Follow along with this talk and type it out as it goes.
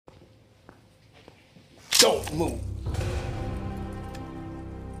Don't move.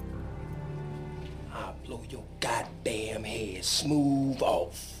 I'll blow your goddamn head smooth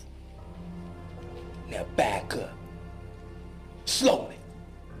off. Now back up. Slowly.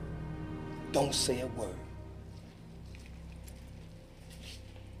 Don't say a word.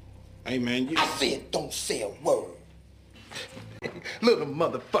 Hey, man, I said don't say a word. Little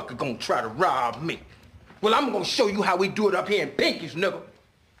motherfucker gonna try to rob me. Well, I'm gonna show you how we do it up here in Pinky's, nigga.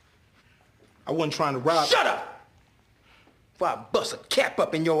 I wasn't trying to rob. Shut up! Before I bust a cap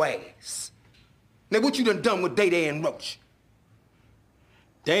up in your ass. Now, what you done with Day Day and Roach?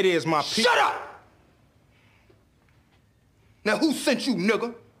 Day Day is my people. Shut up! Now, who sent you,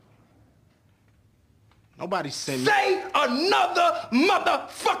 nigga? Nobody sent me. Say another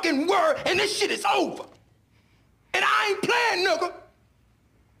motherfucking word and this shit is over. And I ain't playing, nigga.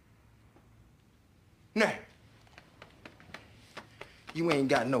 Now, you ain't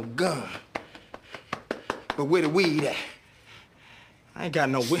got no gun. But where the weed at? I ain't got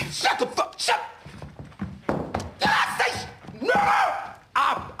no weed. Shut the fuck, shut. Did I say, no!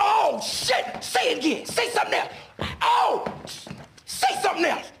 Oh, shit. Say it again. Say something else. Oh, say something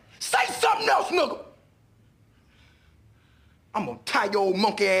else. Say something else, nigga. I'm gonna tie your old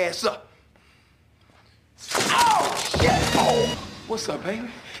monkey ass up. Oh, shit! Oh! What's up, baby?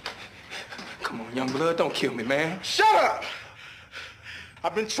 Come on, young blood, don't kill me, man. Shut up!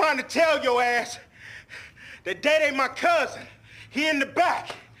 I've been trying to tell your ass that Day Day my cousin. He in the back.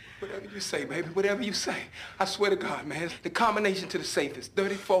 Whatever you say, baby, whatever you say. I swear to God, man, the combination to the safe is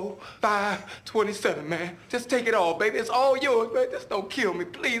 34, 5, 27, man. Just take it all, baby. It's all yours, man. Just don't kill me,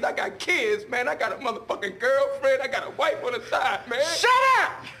 please. I got kids, man. I got a motherfucking girlfriend. I got a wife on the side, man. Shut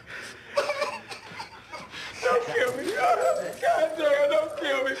up! Don't kill me. God damn, don't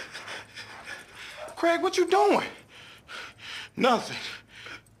kill me. Craig, what you doing? Nothing.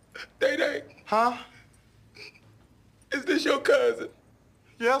 Day Day, Huh? is this your cousin?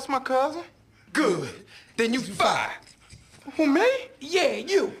 Yeah, that's my cousin. Good. Then you fired. Who, me? Yeah,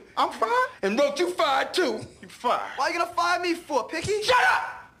 you. I'm fired? And Roach, you fired too. You fired. Why you gonna fire me for, Picky? Shut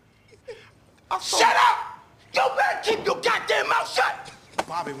up! Shut up! You better keep your goddamn mouth shut!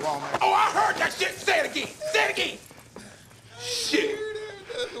 Bobby Womack. Oh, I heard that shit. Say it again. Say it again. Shit.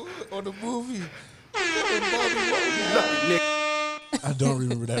 On the movie. Lucky nigga. I don't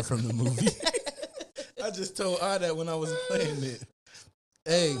remember that from the movie. I just told I that when I was playing it.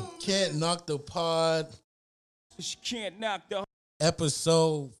 Hey, Can't Knock the Pod. She can't knock the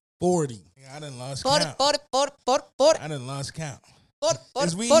Episode 40. I done lost 40, count. 40, 40, 40, 40, I done lost count. 40, 40,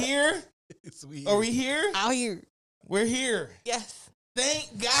 Is we 40. here? It's weird. Are we here? Out here. We're here. Yes.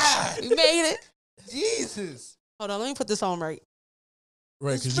 Thank God. We made it. Jesus. Hold on, let me put this on right.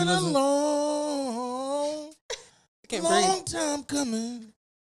 Right, It's because you been a wasn't. long, I can't long breathe. time coming,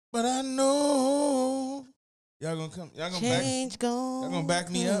 but I know y'all gonna come. Y'all gonna back. Change gone. Y'all gonna back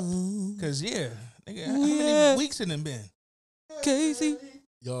me up? Cause yeah, nigga, how Yeah. many weeks it done been? Casey,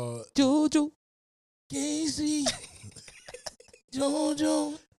 Y'all, Jojo. Casey,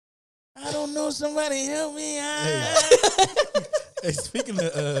 Jojo, I don't know. Somebody help me out. Hey. Hey, speaking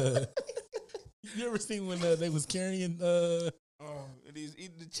of, you ever seen when they was carrying, Oh, and he's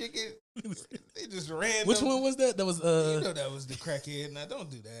eating the chicken. They just ran. which one was that? That was, You know that was the crackhead. Now don't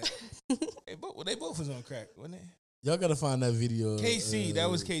do that. They both was on crack, wasn't they? y'all gotta find that video. KC, that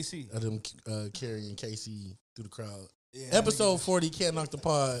was KC. Of them carrying Casey through the crowd. Yeah, Episode 40, Can't Knock the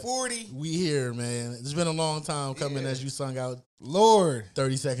Pod. 40. We here, man. It's been a long time coming as you sung out Lord,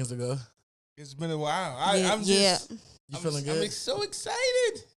 30 seconds ago. it's been a while. Yeah, I'm yeah. just. You feeling good? I'm so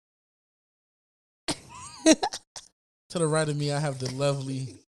excited. To the right of me, I have the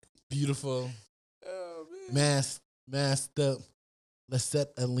lovely, beautiful, Oh man. masked up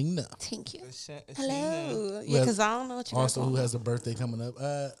Lisette Alina. Thank you. Hello. Hello. Yeah, because I don't know what you Also, got who going has a birthday coming up.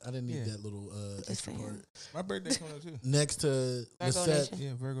 I didn't need Yeah. that little extra saying. part. My birthday coming up too. Next to Virgo Lisette, Nation.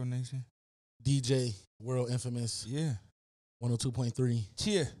 Yeah, Virgo Nation. DJ, world infamous, Yeah. 102.3.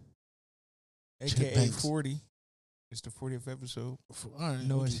 Chia. Chip AKA Banks. 40. It's the 40th episode. All right,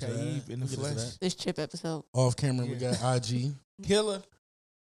 Noah we'll get to that. Shaib in the We'll get to flesh. that. This Chip episode. Off camera, we Yeah. got IG. Killer.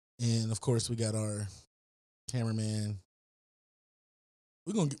 And, of course, we got our cameraman.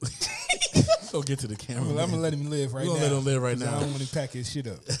 We're going to get to the I'm camera. gonna let him live right We're now. going to let him live right 'cause now. I don't want to pack his shit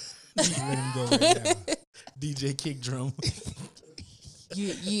up. Let him go right now. DJ Kick Drum.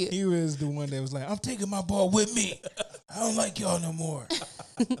 Yeah, yeah. He was the one that was like, I'm taking my ball with me. I don't like y'all no more.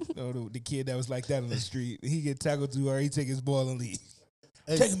 No, the kid that was like that on the street. He get tackled to or he take his ball and leave.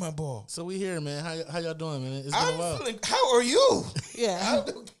 Hey, Taking my ball. so we here, man. How y'all doing, man? It's been a I'm while. feeling, how are you? Yeah.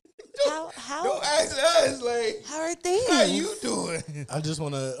 How Don't ask us like, how are things? how you doing? I just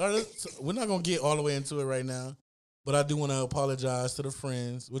want to. We're not gonna get all the way into it right now, but I do want to apologize to the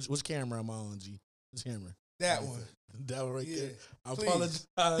friends. Which camera am I on, G? Which camera? That one. That one right Yeah, there. I please.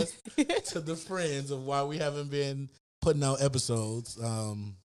 apologize to the friends of why we haven't been putting out episodes.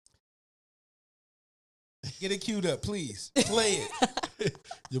 Get it queued up, please. Play it.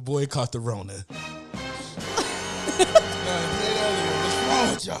 Your boy caught the Rona. Play the other one. What's wrong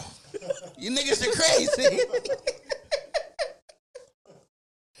with y'all? You niggas are crazy.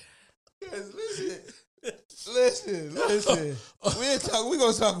 Listen. We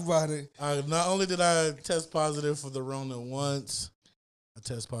gonna talk about it. Not only did I test positive for the Rona once, I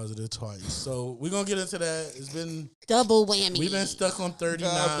test positive twice. So we're gonna get into that. It's been Double whammy. we've been stuck on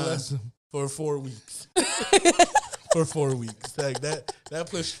 39 God bless him. for 4 weeks. For 4 weeks. Like that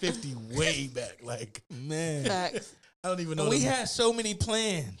pushed 50 way back. Like Man. Facts. I don't even know. We had so many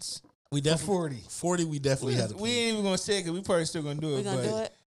plans. we For definitely 40. 40 we definitely had. We ain't even gonna say it because we probably still gonna do it. We gonna but do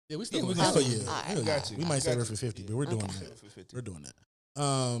it? Yeah, we still Yeah, we gonna can do it. still do it. All right. Yeah, Got you. We might save Got it for you. 50, but we're doing Okay. that. We're doing that.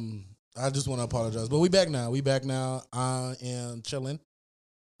 I just want to apologize, but we back now. I am chilling.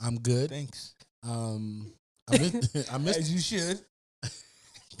 I'm good. Thanks. I missed. As you should.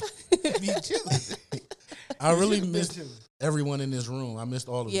 Be chilling. I really You should've been missed chilling. everyone in this room. I missed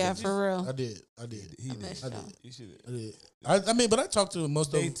all of Yeah, them. for real. I did. He did. missed I y'all. did. You should. I did. I mean, but I talked to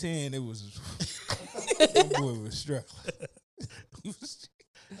most Day of. 10, it was. That boy was struggling. He was-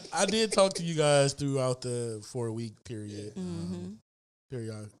 I did talk to you guys throughout the 4-week period. Mm-hmm.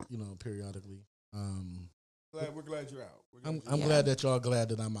 Periodically. We're glad you're out. I'm Yeah. glad that y'all glad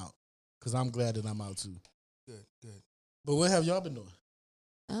that I'm out, because I'm glad that I'm out too. Good. But what have y'all been doing?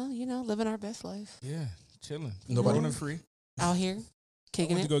 Oh, living our best life Yeah, chilling. Nobody- Corona free. out here, I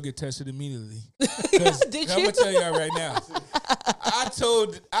kicking went to it. go get tested immediately. Did I'm you? gonna tell y'all right now.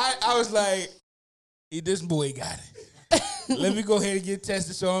 I was like, this boy got it. Let me go ahead and get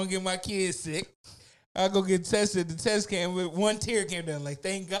tested so I don't get my kids sick. I go get tested. The test came with one tear came down. Like,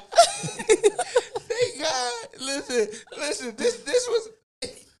 thank God. Thank God. Listen. This was.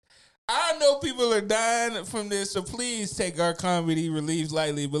 I know people are dying from this, so please take our comedy relief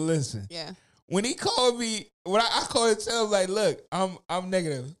lightly. But listen, Yeah. when he called me, when I called him, tell him like, look, I'm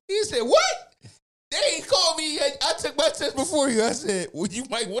negative. He said, what? They ain't called me yet. I took my test before you. I said, well, you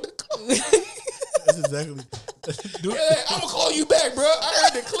might want to call me. That's exactly. I'm gonna call you back, bro. I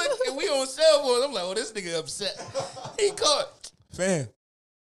heard the click and we on cell phones. I'm like, oh, this nigga upset. He called, fam.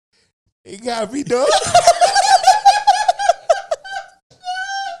 He got me, dog.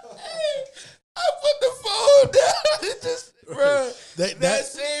 I put the phone down. It just, bro. That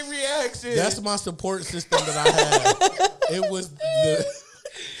same reaction. That's my support system that I had. It was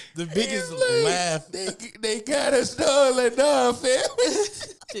the biggest Like, laugh. They got us, dog. Like, nah, fam.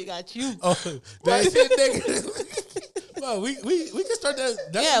 They got you. Oh, That that, shit negative. well, we can start that.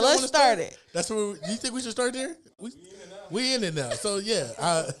 That's Yeah, where we let's wanna start it. That's where. You think we should start there? We in it now. So yeah,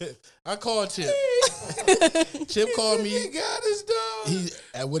 I called Chip. Chip called He me. got us,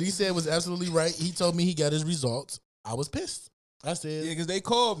 dog. What he said was absolutely right. He told me he got his results. I was pissed. I said, Yeah, because they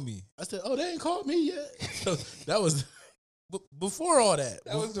called me. oh, they ain't called me yet. So that was before all that.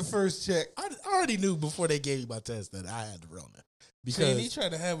 That was the first check. I already knew before they gave me my test that I had the Rona. See, and he Because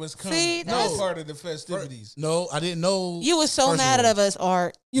tried to have us come. See, no that's- part of the festivities. no, I didn't know. You was so First mad of all- at us,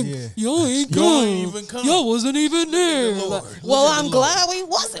 Art. Yeah. Y'all ain't Y'all ain't even come. Y'all wasn't even there. Lord. Like, Look well, at the I'm Lord. glad we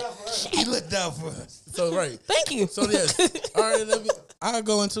wasn't. He looked out for us. So right. Thank you. So yes. All right. I'll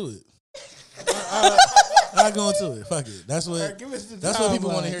go into it. I'll go into it. Fuck it. That's what. All right, give us the That's what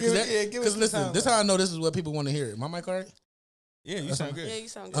people want to timeline. hear. Give us Because the listen, this is timeline. how I know this is what people want to hear. My mic all right? Yeah, you sound Yeah, good. you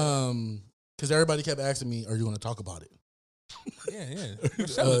sound good. Because everybody kept asking me, "Are you going to talk about it?" Yeah. We're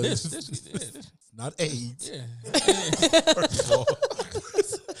selling this. Not AIDS. Yeah. First of all,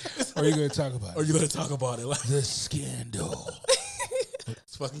 Are you going to talk about are it? you going to talk about it? Like The scandal.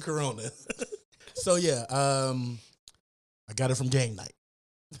 it's fucking Corona. So yeah, I got it from game night.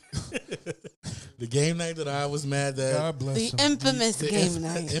 The game night that I was mad that God bless The him. infamous the game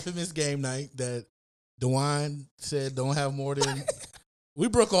night. infamous game night that DeWine said don't have more than. We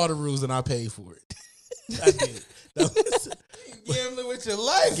broke all the rules and I paid for it. I did. That was Gambling with your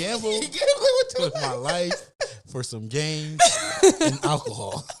life. Gamble You gambling with your with my life. life for some games and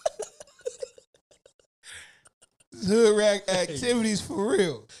alcohol. Hood rack activities for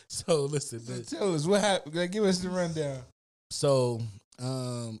real. So listen, So tell us what happened. Like, give us the rundown. so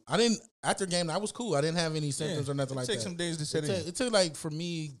I didn't after game night, I was cool. I didn't have any symptoms or nothing like Take that. some days to set in. It took like for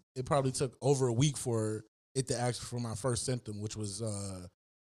me, it probably took over a week for it to act for my first symptom, which was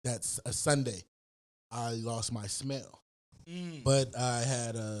that's a Sunday. I lost my smell. but I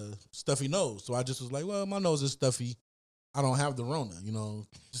had a stuffy nose. So I just was like, well, my nose is stuffy. I don't have the Rona,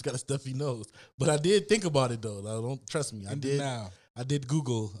 just got a stuffy nose. But I did think about it though. Don't trust me. I did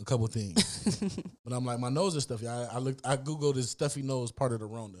Google a couple things, but I'm like, my nose is stuffy. I Googled is stuffy nose part of the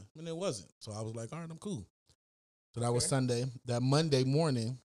Rona, and it wasn't. So I was like, all right, I'm cool. So that was Sunday. That Monday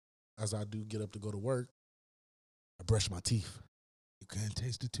morning, as I do get up to go to work, I brush my teeth. You can't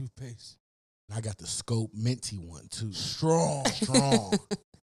taste the toothpaste. And I got the Scope Minty one too. Strong.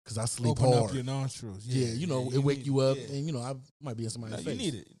 Because I sleep Open hard. up your nostrils. Yeah, it wake you up, and I might be in somebody's No, face.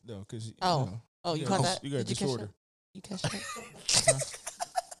 you need it though, because you caught that? You got a Did you catch disorder. that? You catch that?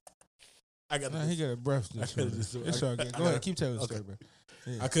 I got. Nah, he got a breath disorder. disorder. It's all good. Go ahead, keep telling the story, bro.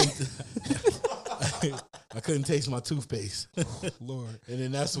 Yeah. I couldn't. I couldn't taste my toothpaste, Lord, and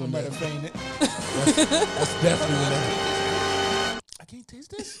then that's when might have fainted. that's definitely when that. I can't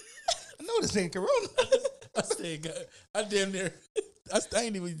taste this. I know this ain't Corona. I said, God, I damn near. I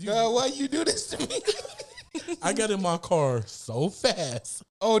ain't even. God, why you do this to me? I got in my car so fast.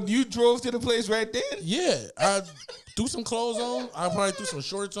 Oh, you drove to the place right then? Yeah, I threw some clothes on. I probably threw some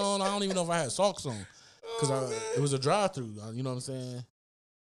shorts on. I don't even know if I had socks on because it was a drive-through. You know what I'm saying?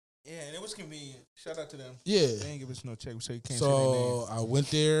 Yeah, and it was convenient. Shout out to them. Yeah. They ain't give us no check, so you can't say their So I went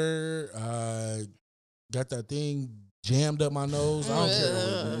there. I got that thing jammed up my nose. I don't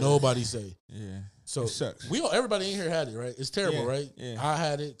care what nobody say. name. Yeah. So It sucks. everybody in here had it, right? It's terrible, Yeah, right? yeah. I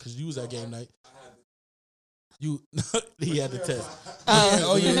had it because you was at game night. He had the test.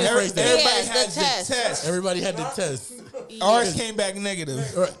 Oh, yeah. Rephrase that. Everybody Yes, had the the test. test. Everybody had the test. Ours came back negative.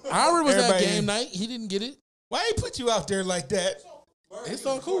 Right. Ira was at Everybody- game night. He didn't get it. Why he put you out there like that? It's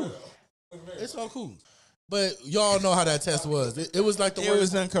all cool. It's all cool. But y'all know how that test was. It was like the It worst.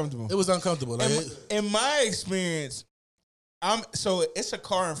 was uncomfortable. It was uncomfortable. Like In my experience, so it's a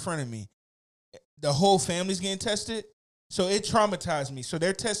car in front of me. The whole family's getting tested, so it traumatized me. So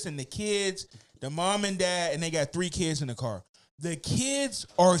they're testing the kids, the mom and dad, and they got 3 kids in the car. The kids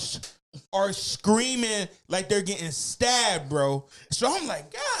are screaming like they're getting stabbed, bro. So I'm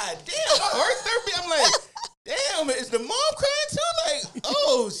like, God damn, my heart therapy. I'm like, damn, is the mom crying too? Like,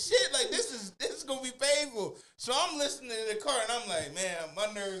 oh shit, like this is gonna be painful. So I'm listening to the car and I'm like, man, my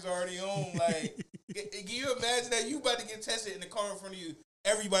nerves already on. Like, can you imagine that you about to get tested in the car in front of you?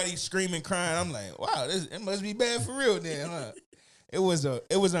 Everybody screaming, crying. I'm like, wow, it must be bad for real then, huh? It was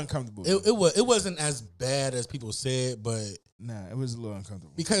uncomfortable. it wasn't as bad as people said, but Nah, it was a little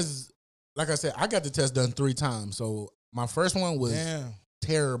uncomfortable. because, like I said, I got the test done 3 times. So my first one was Damn.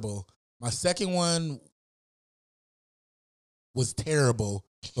 terrible. My second one was terrible,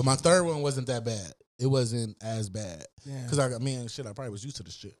 but my third one wasn't that bad. It wasn't as bad Damn. because I probably was used to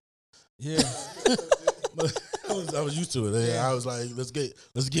the shit. Yeah. But I was used to it. Yeah. I was like, let's get it.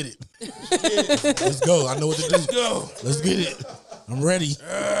 Let's go. I know what to do. Let's go. Let's get it. I'm ready.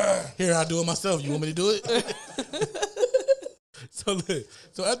 Here, I'll do it myself. You want me to do it?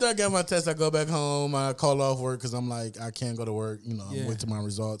 So after I got my test, I go back home. I call off work because I'm like, I can't go to work. Yeah. Wait till my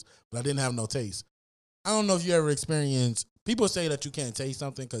results. But I didn't have no taste. I don't know if you ever experienced. People say that you can't taste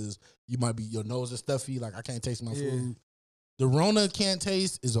something because your nose is stuffy. Like I can't taste my food. The Rona can't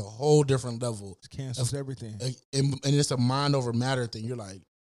taste is a whole different level. It cancels everything. And it's a mind over matter thing. You're like,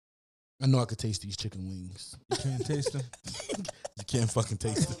 I know I could taste these chicken wings. You can't taste them. You can't fucking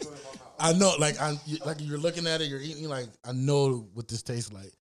taste it. I know, like you're looking at it, you're eating, like I know what this tastes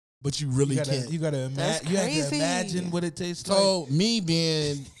like, but you really can't. You gotta That's you have to crazy. imagine what it tastes like. So me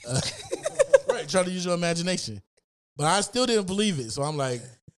being right, try to use your imagination, but I still didn't believe it. So I'm like,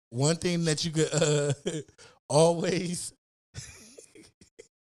 one thing that you could always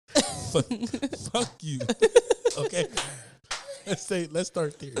fuck you, okay? Let's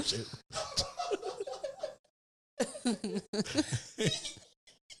start there, shit.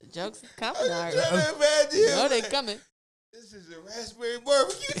 Jokes coming, Art. Trying to imagine. No, they like, coming. This is a raspberry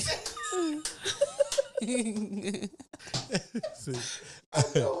barbecue. See, I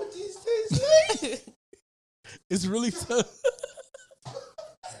know what these taste like. it's really tough.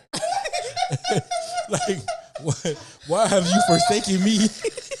 Like, why have you forsaken me?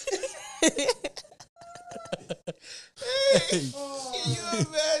 Can you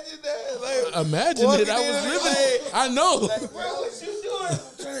imagine that? Like, Imagine walking it. I was in, living. like- I know. like, bro, what you doing? I'm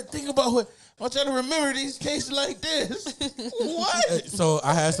trying to think about what. I'm trying to remember these cases like this. What? So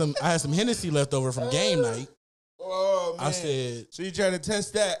I had some Hennessy left over from game night. Oh man! I said, So you trying to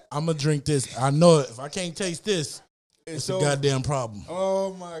test that? I'm gonna drink this. I know it. If I can't taste this, it's a over. goddamn problem.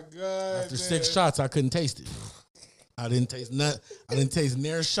 Oh my god! After 6 shots, I couldn't taste it. I didn't taste none. I didn't taste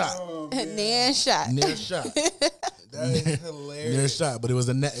near a shot. Oh, Nan shot. Near a shot. that is Near a hilarious. shot. But it was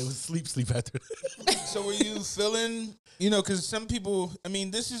sleep after that. So were you feeling, because some people, I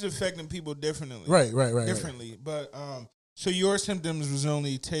mean, this is affecting people differently. Right. Differently. But, so your symptoms was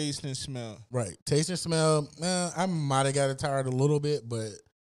only taste and smell. Right. Taste and smell, I might have got tired a little bit, but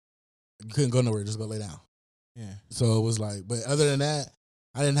couldn't go nowhere. Just go lay down. Yeah. So it was like, but other than that,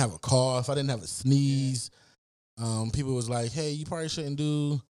 I didn't have a cough. I didn't have a sneeze. People was like, hey, you probably shouldn't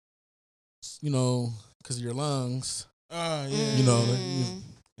do, because of your lungs. Oh, yeah.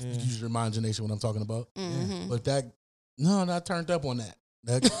 Use your imagination when I'm talking about. Mm-hmm. But I turned up on that.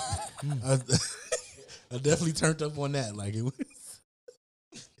 I definitely turned up on that. Like it was.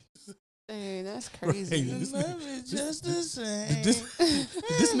 Dang, that's crazy. Right, this Love is just the same. Did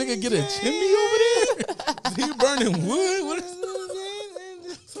this nigga get a chimney over there? Is he burning wood? What is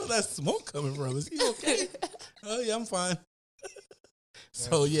so that smoke coming from? Is he okay? Oh yeah, I'm fine.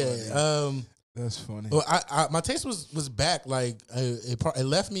 So yeah, That's funny. well, I my taste was back. Like it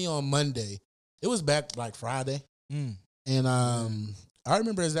left me on Monday. It was back like Friday, and I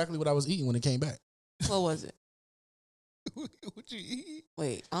remember exactly what I was eating when it came back. What was it? What you eat?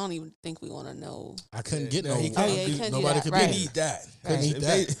 Wait, I don't even think we want to know. I couldn't get no, no. he couldn't Oh, yeah, you couldn't do nobody that. could Right. be Eat that. Couldn't eat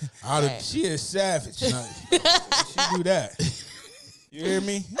that. I'd have- Right. She is savage. She do that. You hear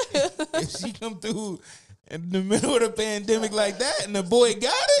me? If she come through in the middle of the pandemic like that and the boy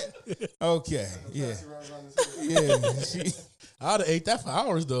got it, okay, yeah. I'd have ate that for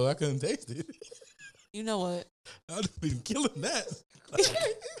hours though. I couldn't taste it. You know what? I'd have been killing that.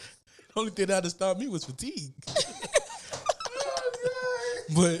 Only thing that had to stop me was fatigue.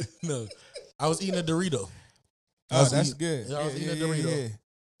 But no, I was eating a Dorito. Oh, that's good. I was eating a Dorito,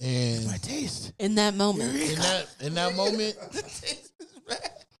 and My taste. In that moment, in that moment,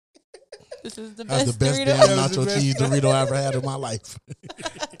 this is the that's best the best Dorito. damn That was the nacho best. cheese Dorito I ever had in my life.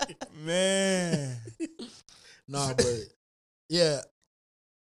 Man. Nah, but yeah.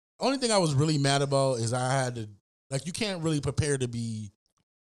 Only thing I was really mad about is I had to, like, you can't really prepare to be,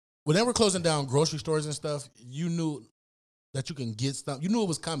 when they were closing down grocery stores and stuff, you knew that you can get stuff. You knew it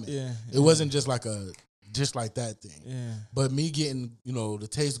was coming. Yeah. It wasn't just like that thing. Yeah. But me getting, the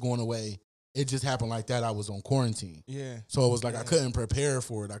taste going away, it just happened like that. I was on quarantine. Yeah. So it was like I couldn't prepare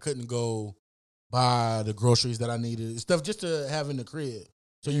for it. I couldn't go buy the groceries that I needed. Stuff just to have in the crib.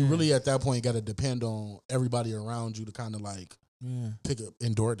 So you really at that point got to depend on everybody around you to kind of like pick up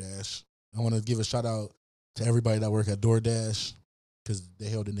in DoorDash. I want to give a shout out to everybody that work at DoorDash because they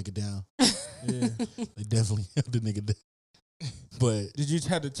held the nigga down. Yeah. They definitely held the nigga down. But Did you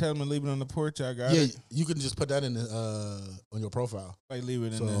have to tell him to leave it on the porch? I got yeah, it. you can just put that in the on your profile. Like leave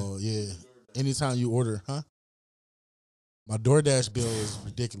it in there. So yeah, anytime you order, my DoorDash bill is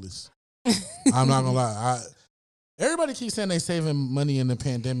ridiculous. I'm not gonna lie. Everybody keeps saying they saving money in the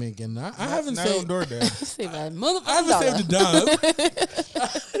pandemic, and I haven't Not saved. on DoorDash. Save that motherfucker. I haven't saved a dime.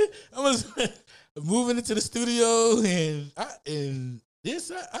 I was moving into the studio, and I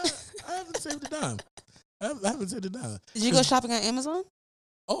haven't saved a dime. I haven't saved a dime. Did you go shopping on Amazon?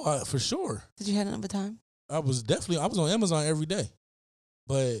 Oh, for sure. Did you have another time? I was on Amazon every day,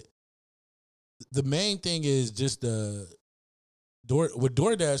 but the main thing is just with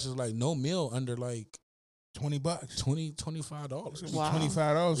DoorDash is like no meal under like $20. $25. Wow.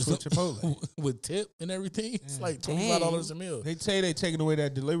 $25 for Chipotle. With tip and everything. It's Yeah. like $25 a meal. They say they taking away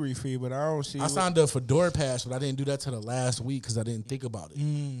that delivery fee, but I don't see. I signed up for DoorPass, but I didn't do that till the last week because I didn't think about it.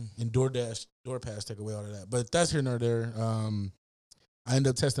 And DoorPass take away all of that. But that's here nor there. I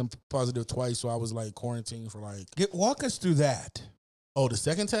ended up testing positive twice, so I was like quarantined for like. Walk us through that. Oh, the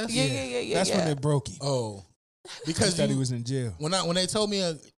second test? Yeah. That's when they broke you. Oh, Because because he was in jail. when they told me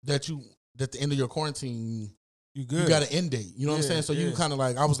that at the end of your quarantine You good? you got an end date. You know what I'm Yeah, saying? So you yeah. kind of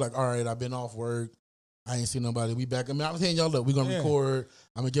like, I was like, all right, I've been off work. I ain't seen nobody. We back. I mean, I'm telling y'all, look, we're going to Yeah. record.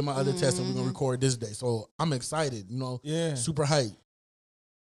 I'm going to get my other test and we're going to record this day. So I'm excited, Yeah. super hyped.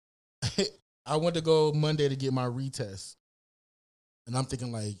 I went to go Monday to get my retest. And I'm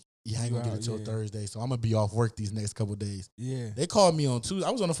thinking like, yeah, I ain't going to get it till Thursday. So I'm going to be off work these next couple of days. Yeah. They called me on Tuesday.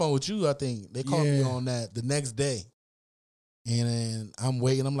 I was on the phone with you, I think. They called me Yeah. on that the next day. And then I'm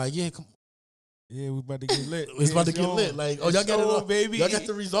waiting. I'm like, yeah, come on. Yeah, we about to get lit. It's about to get on. lit. Like, oh, It's y'all got it, on, baby. Y'all got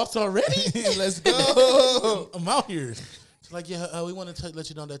the results already? Let's go. I'm out here. It's like, yeah, we want to let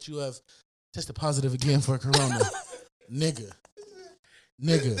you know that you have tested positive again for corona. Nigga.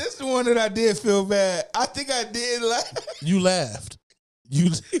 This is the one that I did feel bad. I think I did You laughed. You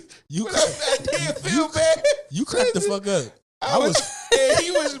I did feel bad. you cracked the fuck up. I was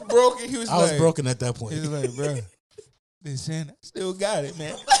he was broken. He was I like, was broken at that point. He was like, bro, listen, I still got it,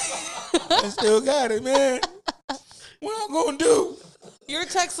 man. I still got it, man. What I'm gonna do? Your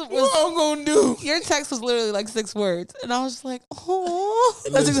text was What I'm gonna do? your text was literally like 6 words, and I was just like, oh.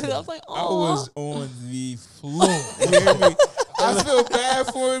 That's exactly. I was like, I oh. was on the floor. You hear me? I feel bad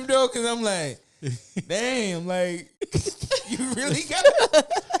for him though, cause I'm like, damn, like you really got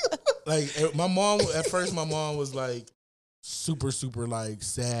Like my mom at first, my mom was like super like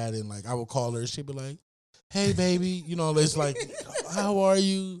sad, and like I would call her, she'd be like, "Hey, baby," you know, it's like, "How are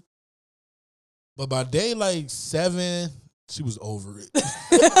you?" But by day like 7, she was over it.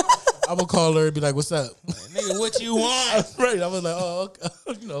 I would call her and be like, "What's up?" nigga, what you want? Right. I was like, "Oh,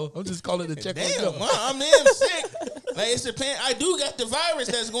 okay." You know, I'm just calling to check on Damn, you. Mom, I'm damn sick. Like it's a pan. I do got the virus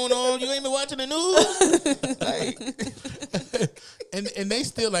that's going on. You ain't been watching the news. Like, and they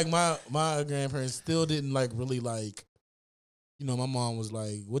still like my grandparents still didn't like really like, you know, my mom was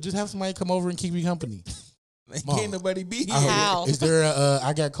like, "Well, just have somebody come over and keep you company." Mom, can't nobody be here. How? Is there a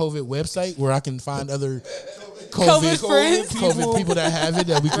I got COVID website where I can find other COVID friends? COVID people that have it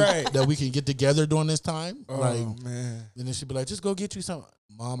that we can Right. that we can get together during this time? Oh Like, man, and then she'd be like, "Just go get you some."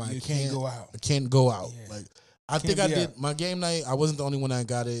 Mom, I You can't can't go out. I can't go out. Yeah. Like, I think I be did out. my game night. I wasn't the only one that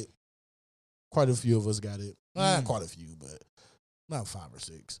got it. Quite a few of us got it. Not quite a few, but not 5 or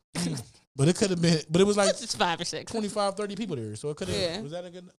 6. But it could have been. But it was like It's 5 or 6. 25, 30 people there. So it could have. Yeah. Was that a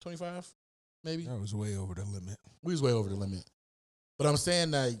good 25? Maybe. that was way over the limit. We was way over the limit. But I'm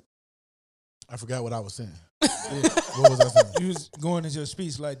saying that I forgot what I was saying. What was I saying? You was going into your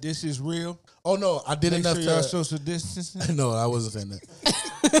speech like this is real. Oh no, I did Make enough sure y'all to. social distancing. No, I wasn't saying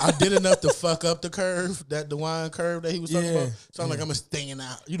that. I did enough to fuck up the curve, that the wine curve that he was talking Yeah, about. So I'm like, I'm gonna staying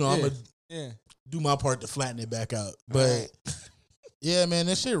out. You know, I'm gonna Yeah. do my part to flatten it back out. But yeah, man,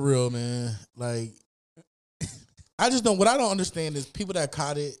 that shit real, man. Like, I just don't. What I don't understand is people that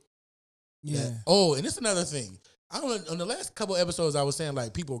caught it. Yeah. that- oh, and it's another thing. I don't. On the last couple episodes, I was saying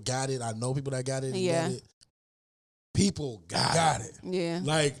like people got it. I know people that got it. and Yeah. got it. People got it. Yeah.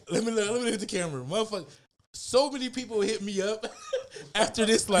 Like, let me hit the camera, motherfucker. So many people hit me up after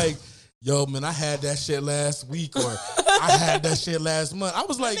this, like, "Yo, man, I had that shit last week," or "I had that shit last month." I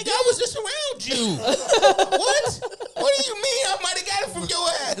was like, Nigga, I was just around you. What? What do you mean? I might have got it from your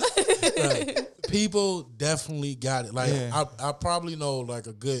ass. like, people definitely got it. Like, Yeah. I probably know like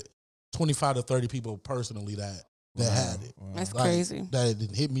a good 25 to 30 people personally that had it. That's Like, crazy. That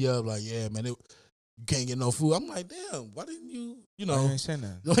didn't hit me up like, "Yeah, man, you can't get no food." I'm like, damn, why didn't you? You I know. ain't saying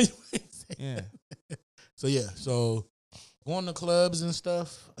that. No, you ain't saying Yeah. So yeah, so going to clubs and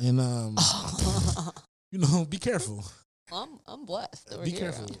stuff, and you know, be careful. I'm blessed over Be here.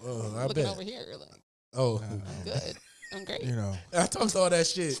 careful. I'm I looking bet. over here like Oh, I'm good. I'm great. You know. I talked all that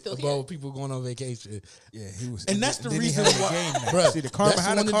shit Still about here. people going on vacation, Yeah, he was. and that's the then he reason had the why. game night. Bruh, See the karma. that's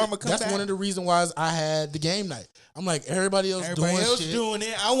How one the of karma come That's back? one of the reasons why I had the game night. I'm like everybody else Everybody doing else shit. doing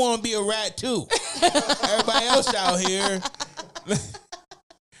it. I want to be a rat too. Everybody else out here.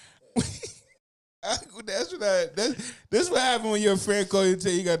 That's what happened when your friend call you and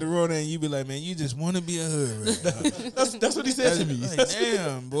tell you got the Rona and you be like, man, you just want to be a hood right now. That's what he said to me. Like,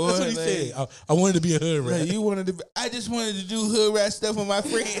 damn, boy. That's what he like, said. I wanted to be a hood rat, like, you wanted to. I just wanted to do hood rat stuff with my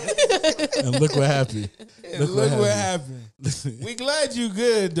friends. and look what happened. And look what happened. Listen, We glad you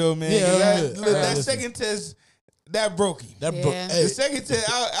good though, man. Yeah, 'Cause I'm that, good. look, that Listen. second test that broke him. that Yeah. bro- The hey, second test,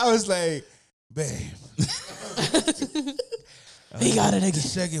 I was like, babe. He got it The again.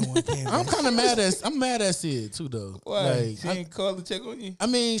 second one came. I'm back. kind of mad at Sid too, though. Why? Like, She ain't called to check on you. I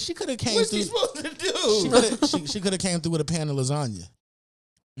mean, she could have came What's through. she supposed to She do? could have came through with a pan of lasagna,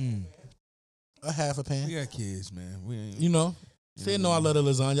 Mm. a half a pan. We got kids, man. We ain't. You know, said no. I love the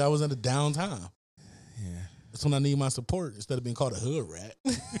lasagna. I was in a downtime. Yeah. That's when I need my support instead of being called a hood rat.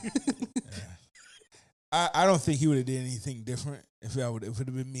 I don't think he would have did anything different if it would have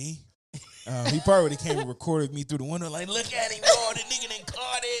been me. He probably would have came and recorded me through the window, like, look at him, oh, the nigga done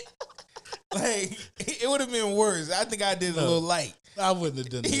caught it. Like, it would have been worse. I think I did a little light. I wouldn't have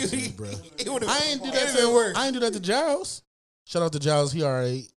done that, to you, bro. I ain't do that to I ain't do that to Giles. Shout out to Giles. He all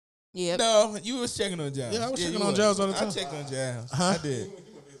right. Yep. No, you was checking on Giles. Yeah, I was checking you on Giles all the I time. checked on Giles. Huh? I did.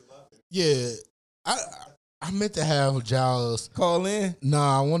 Yeah, I meant to have Giles. Call in.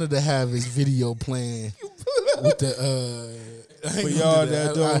 Nah, I wanted to have his video playing with the. For y'all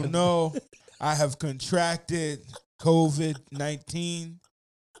that don't know, I have contracted COVID-19.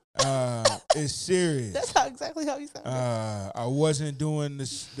 It's serious. That's how exactly how you sound. I wasn't doing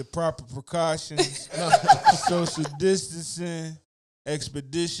the proper precautions, social distancing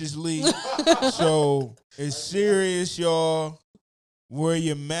expeditiously. So it's serious, y'all. Wear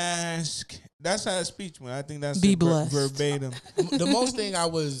your mask. That's how speech went. I think that's Be it blessed. verbatim. The most thing I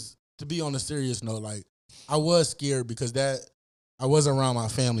was, to be on a serious note, like I was scared because I wasn't around my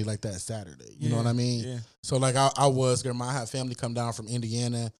family like that Saturday. You know what I mean? Yeah. So like I was, I had family come down from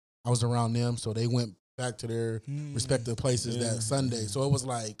Indiana. I was around them, so they went back to their respective places that Sunday. So it was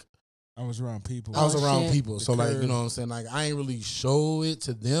like I was around people. I was around shit. people. So like, curve. you know what I'm saying? Like I ain't really show it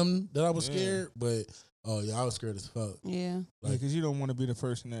to them that I was scared, but I was scared as fuck. Yeah. Like, because you don't want to be the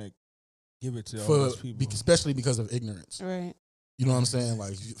person that give it to all For those people. especially because of ignorance. Right. You know what I'm saying?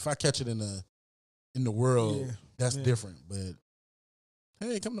 Like if I catch it in the world, that's different. But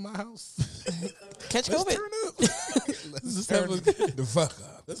hey, come to my house. Catch Let's COVID. turn up. Let's have the fuck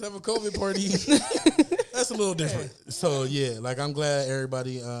up. Let's have a COVID party. That's a little different. So yeah, like I'm glad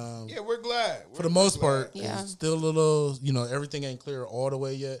everybody. Yeah, we're glad. For the most part, Yeah. it's still a little. Everything ain't clear all the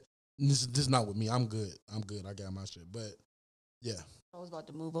way yet. And this is not with me. I'm good. I got my shit. But yeah, I was about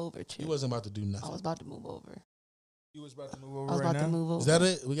to move over, too. he wasn't about to do nothing. I was about to move over. You was about to move over I was right about now? to move over. Is that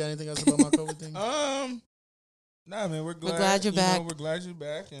it? We got anything else about my COVID thing? Nah, man, we're glad. glad you're back. We're glad you're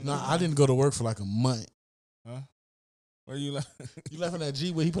back. And, No, I didn't go to work for like a month. Huh? Where you like? You laughing at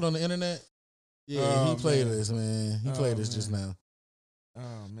G? What he put on the internet? Yeah, Oh, he played man. this, man. He Oh, played this man. just now.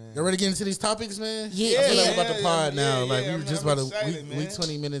 Oh man. You ready to get into these topics, man? Yeah. I feel like Yeah, we're about to pod now. yeah, Like yeah, we were just I'm about to excited, we man.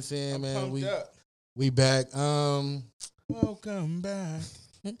 20 minutes in, I'm man. pumped up. We back. Welcome back.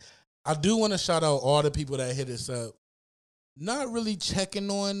 I do want to shout out all the people that hit us up. Not really checking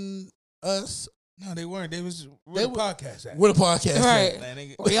on us. No, they weren't. They was They where the were- podcast at. Where the podcast at? Right. Man,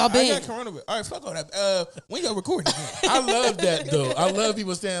 they- Where y'all I been? got coronavirus. All right, fuck all that. When y'all recording again? I love that though. I love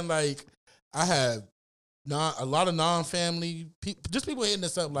people saying like I have a lot of non-family people, just people hitting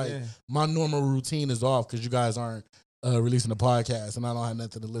us up like Yeah. my normal routine is off because you guys aren't releasing a podcast and I don't have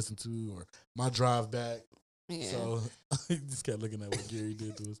nothing to listen to or my drive back. Yeah. So I just kept looking at what Gary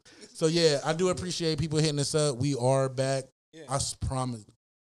did to us. So yeah, I do appreciate people hitting us up. We are back. Yeah. I promise.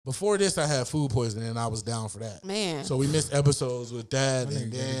 Before this, I had food poisoning and I was down for that. Man. So we missed episodes with that, My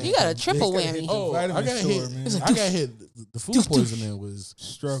and nigga, then You got a triple They gotta hit whammy. the Oh, vitamin I got store, hit. man. I got hit. The food poisoning was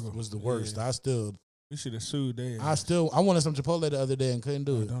Struggle. was the worst. Yeah. I We should have sued there. I wanted some Chipotle the other day and couldn't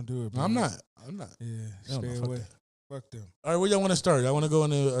do it. Don't do it. No, I'm bro. not. Yeah, Hell no, stay fuck away. that. Fuck them, All right, where y'all want to start? I want to go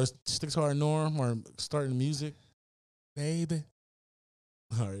into stick to our norm or start in music. baby.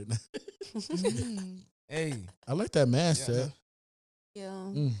 All right, Hey, I like that mask Yeah, set. Yeah.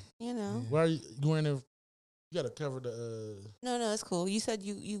 Mm. You know. Why are you wearing it? You got to cover the. No, it's cool. You said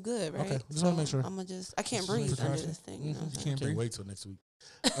you good, right? Okay, just wanna make sure. I'm gonna I can't Just breathe under precaution. this thing. You know what I'm You saying? can't Can't breathe. wait till next week.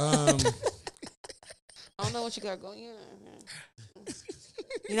 I don't know what you got going.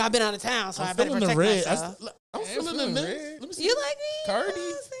 You know, I've been out of town, so I I'm better feeling the protect red. myself. I'm Yeah, feeling the feeling red. red. Let me see. You like me? Cardi. You know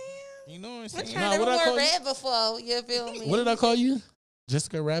what I'm saying? you know what I'm I'm saying? trying what I to call wear you? red before. You feel me? What did I call you?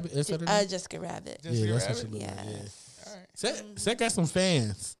 Jessica Rabbit? Is that her name? Jessica Rabbit. Jessica Yeah, that's what Rabbit? she look like. Yeah. Yes. All right. Set got some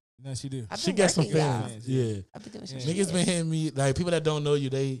fans. No, she do. I've She been got some working, y'all. fans. Yeah. I've been doing some Yeah. shit. Niggas been hitting me, like people that don't know you,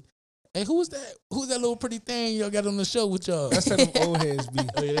 hey, who's that? Who's that little pretty thing y'all got on the show with y'all? That's how them old heads be.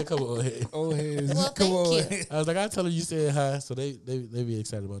 Oh yeah, they come old head. Old heads. Well, Come on. thank you. I was like, I tell her you said hi, so they be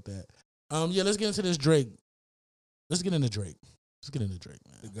excited about that. Yeah, let's get into this Drake. Let's get into Drake.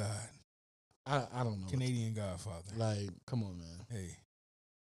 The man. God. I don't know. Canadian Godfather. Like, come on, man. Hey.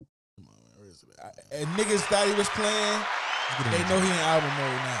 Come on, man. Where is it at? And niggas thought he was playing. They know he in album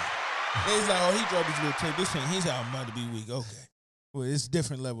mode now. They's like, oh, he dropped his little tape. This ain't his album about to be weak. Okay. Well, it's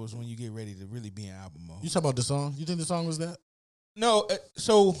different levels when you get ready to really be in album mode. You talking about the song? You think the song was that? No,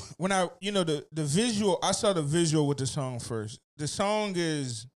 so when I, the visual, I saw the visual with the song first. The song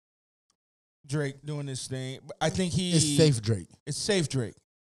is Drake doing this thing. I think It's safe Drake. It's safe Drake.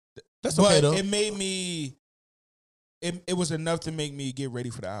 That's But okay though. it made me, it was enough to make me get ready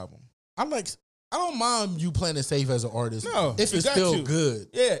for the album. I don't mind you playing it safe as an artist. No, if you it's got still to. good.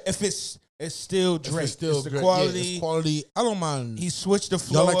 Yeah, if it's still If Drake. it's still It's the great. quality. Yeah, it's quality. I don't mind. He switched the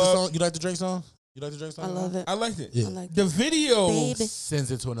flow Y'all like the up. song? You like the Drake song? You like the Drake song? I love it. I liked it. Yeah. I like The video. Baby. Sends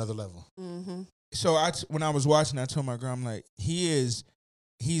it to another level. Mm-hmm. So when I was watching, I told my girl, I'm like, he's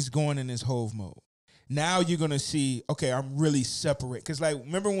going in his Hove mode. Now you're gonna see, okay, I'm really separate. Cause like,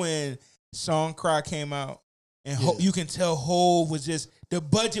 remember when Song Cry came out, and you can tell Hove was just, the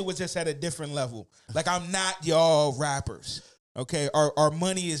budget was just at a different level. Like, I'm not y'all rappers. Okay, our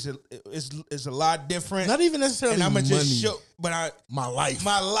money is a lot different. Not even necessarily and I'm gonna money. just show, but my life.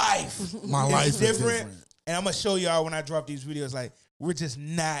 my life is is different. And I'm gonna show y'all when I drop these videos, like, we're just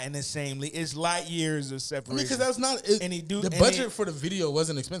not in the same league. It's light years of separation. Because that's not And he do- the and budget it- for the video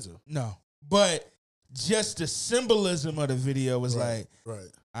wasn't expensive. No, but just the symbolism of the video was Right.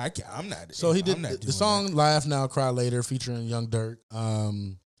 I'm not. So he did I'm not the doing song "Laugh Now, Cry Later" featuring Young Durk.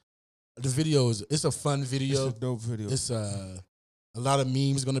 The video it's a fun that. video. It's a dope video. It's a lot of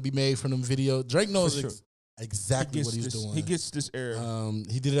memes gonna be made from the video. Drake knows For sure. exactly what he's doing. He gets this era.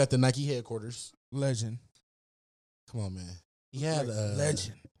 He did it at the Nike headquarters. Legend. Come on, man. He had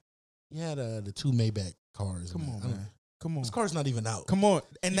legend. He had the 2 Maybach cars. Come on, man. Come on. This car's not even out. Come on.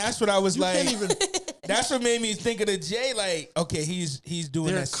 And that's what I was You like. can't even. That's what made me think of the J. Like, okay, he's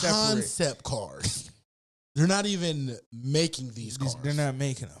doing They're that separate. concept cars. They're not even making these cars. They're not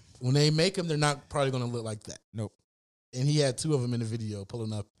making them. When they make them, they're not probably going to look like that. Nope. And he had 2 of them in the video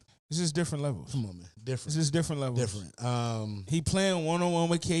pulling up. This is different levels. Come on, man. Different. This is different levels. Different. He playing one-on-one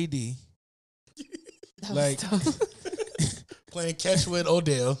with KD. Like Playing catch with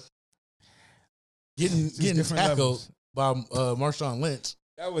Odell. Getting different tackled levels. by Marshawn Lynch.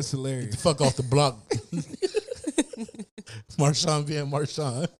 That was Get the hilarious. fuck off the block. Marshawn being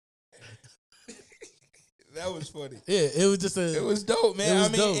Marshawn. That was funny. Yeah, it was just It was dope, man. It was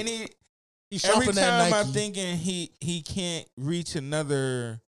I mean, dope. and he's every shopping at time Nike. I'm thinking he can't reach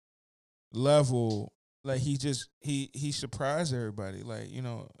another level, like he surprised everybody. Like, you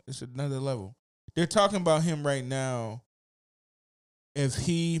know, it's another level. They're talking about him right now.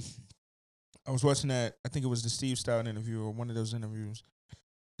 I was watching that, I think it was the Steve Stout interview or one of those interviews.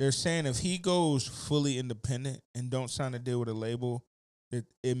 They're saying if he goes fully independent and don't sign a deal with a label, that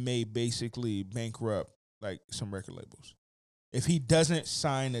it may basically bankrupt like some record labels. If he doesn't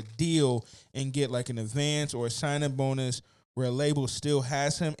sign a deal and get like an advance or a signing bonus where a label still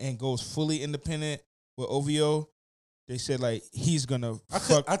has him and goes fully independent with OVO, they said like he's gonna I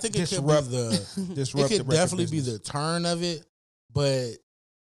think it could be it disrupt could the record definitely business. be the turn of it, but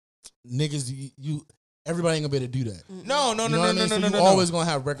niggas, you everybody ain't gonna be able to do that. No. You know what I mean? So you always gonna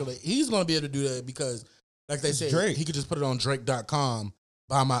have record. He's gonna be able to do that because, like they It's say, Drake. he could just put it on Drake.com,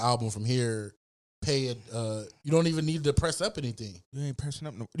 buy my album from here, pay it. You don't even need to press up anything. You ain't pressing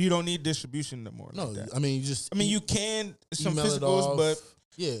up no. You don't need distribution no more. No, like that. I mean you just. I mean you can some email it physicals, off. but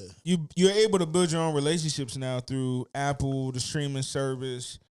yeah, you're able to build your own relationships now through Apple, the streaming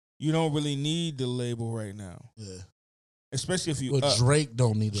service. You don't really need the label right now, yeah. especially if you. Well, Drake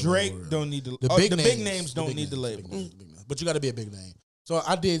don't need the Drake label, don't need the. The big big names don't need the big label. names, big names. But you got to be a big name. So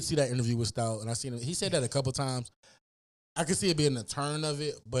I did see that interview with Stout, and I seen him. He said that a couple times. I could see it being the turn of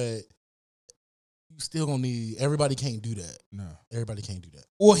it, but you still gonna need. Everybody can't do that. No. Everybody can't do that.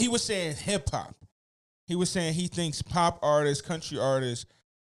 Well, he was saying hip hop. He was saying he thinks pop artists, country artists,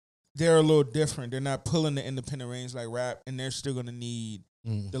 they're a little different. They're not pulling the independent reins like rap, and they're still gonna need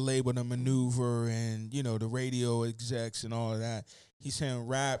the label to maneuver and, you know, the radio execs and all of that. He's saying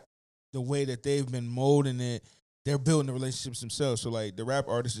rap, the way that they've been molding it, they're building the relationships themselves. So like the rap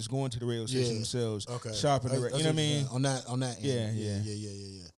artist is going to the radio station themselves, shopping the you know what I mean? On that end.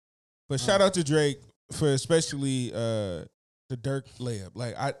 Yeah. But shout out to Drake for especially the Dirk layup.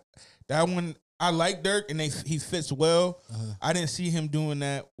 Like that one, I like Dirk and he fits well. I didn't see him doing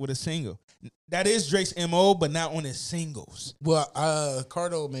that with a single. That is Drake's MO, but not on his singles. Well,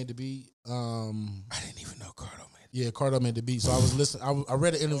 Cardo made the beat. I didn't even know Cardo made it. Yeah, Cardo made the beat. So I was listening. I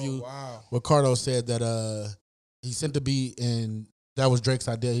read an interview wow. where Cardo said that he sent the beat and that was Drake's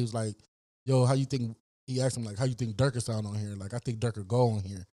idea. He was like, "Yo, how you think?" He asked him like, "How you think Dirk will sound on here?" Like, I think Dirk will go on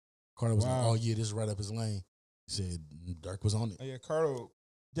here. Cardo was like, "Oh yeah, this is right up his lane." He said Dirk was on it. Oh, yeah, Cardo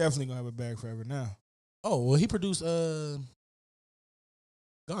definitely gonna have a bag forever now. Oh well, he produced God's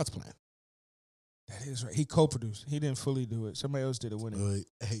Plan. That is right. He co-produced. He didn't fully do it. Somebody else did it with him.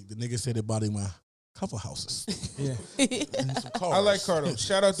 Hey, the nigga said it bought him a couple houses. Yeah. And some cars. I like Cardo.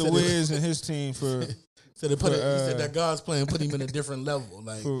 Shout out to Said Wiz and his team for Said he said that God's Plan put him in a different level.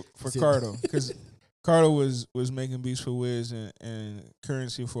 Like for said- Cardo, because Cardo was making beats for Wiz and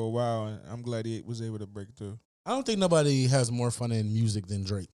Currency for a while, and I'm glad he was able to break through. I don't think nobody has more fun in music than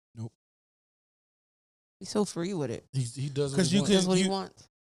Drake. He's so free with it. He does 'Cause what he you wants. can- That's what he you- wants.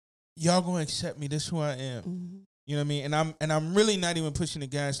 Y'all gonna accept me? This is who I am. Mm-hmm. You know what I mean? And I'm really not even pushing the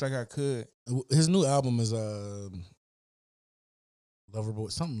gas like I could. His new album is Loverboy,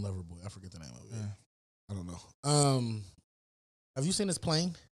 something Loverboy. I forget the name of it. Yeah. I don't know. Have you seen his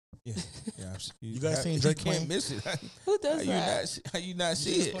plane? Yeah. You guys seen you Drake can't playing? miss it. Who does that? How you not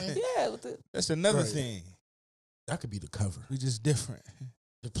see his it? plane? Yeah. With the, That's another Right. thing. That could be the cover. We just different.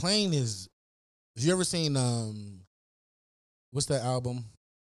 The plane is. Have you ever seen what's that album?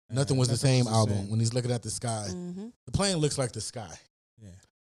 Nothing was the same album. When he's looking at the sky, mm-hmm. the plane looks like the sky. Yeah.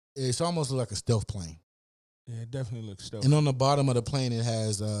 It's almost like a stealth plane. Yeah, it definitely looks dope. And on the bottom of the plane, it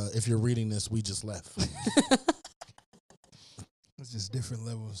has, if you're reading this, we just left. It's just different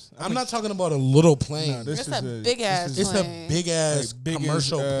levels. I'm not talking about a little plane. No, this It's is a big ass It's plane. a big ass Like, big as,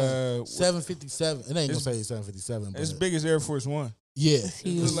 commercial plane. uh, 757. It ain't gonna it's- say 757. But As big as Air Force One. yeah. It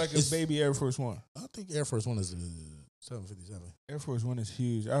looks like a It's- baby Air Force One. I think Air Force One is 757. Air Force One is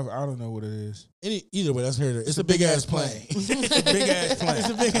huge. I don't know what it is. Either way, that's her. It's a big ass plane. It's a big ass plane. It's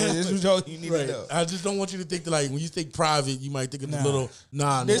a big ass This is all you need to know. I just don't want you to think that, like, when you think private, you might think of the little.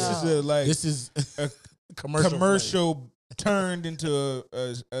 This is a commercial turned into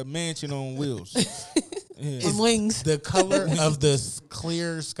a mansion on wheels. Yeah. On wings. The color of the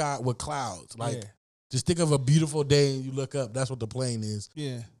clear sky with clouds. Like, just think of a beautiful day and you look up. That's what the plane is.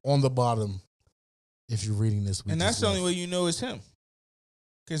 Yeah. On the bottom. If you're reading this, and that's the only way you know it's him,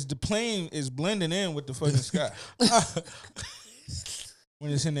 because the plane is blending in with the fucking sky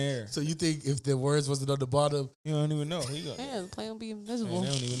when it's in the air. So you think if the words wasn't on the bottom, you don't even know? The plane will be invisible. They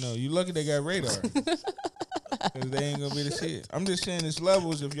don't even know. You lucky they got radar, because they ain't gonna be able to see it. I'm just saying it's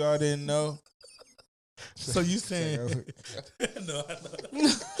levels. If y'all didn't know. So you saying no.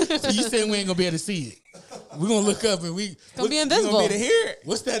 So you saying we ain't gonna be able to see it? We're gonna look up and it's gonna be invisible. Gonna be able to hear it.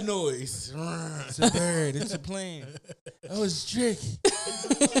 What's that noise? It's a bird. It's a plane. Oh, it's tricky.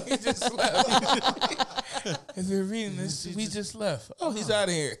 He just left. If you're reading this, we just left. Oh, he's out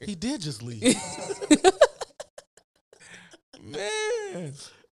of here. He did just leave. Man,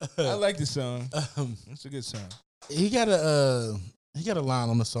 I like the song. It's a good song. He got a line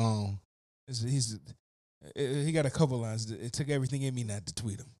on the song. He got a couple lines. It took everything in me not to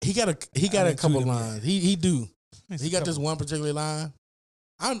tweet him. He got a couple lines. He do. He got this one particular line.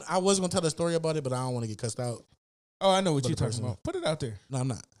 I was gonna tell a story about it, but I don't want to get cussed out. Oh, I know what you're talking about. Put it out there. No, I'm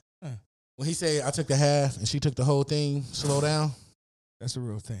not. When he said I took the half and she took the whole thing, slow down. That's a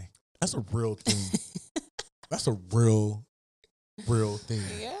real thing. That's a real thing. That's a real thing.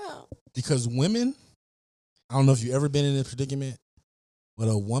 Yeah. Because women, I don't know if you've ever been in this predicament, but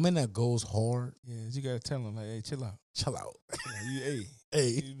a woman that goes hard, you gotta tell them, like, hey, chill out. Chill out. Hey,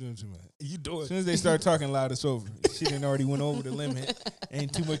 you doing too much. You doing? As soon as they start talking loud, it's over. She done already went over the limit.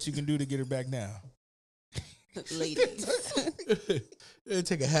 Ain't too much you can do to get her back down. Ladies. They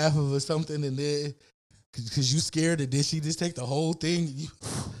take a half of or something, and then because you scared, and then she just take the whole thing.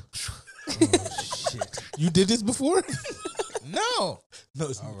 Oh shit! You did this before? No.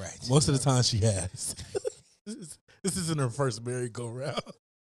 All right. Most of the time, she has. This isn't her first merry-go-round.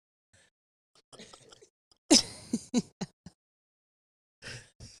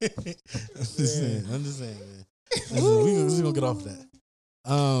 I'm just saying, man. We're gonna get off of that.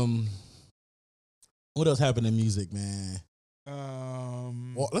 What else happened in music, man?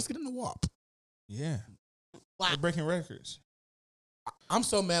 Well, let's get into WAP. Yeah. Wow. They're breaking records. I'm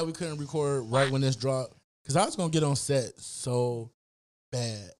so mad we couldn't record right when this dropped, because I was gonna get on set so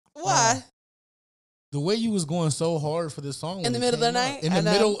bad. Why? The way you was going so hard for this song In the middle of the night? In the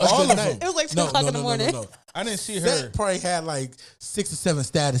middle of the night. It was like 2 o'clock in the morning. No. I didn't see her. Set probably had like 6 or 7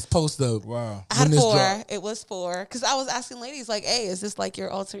 status posts up. Wow. I had when this 4. dropped. It was 4. Because I was asking ladies, like, hey, is this like your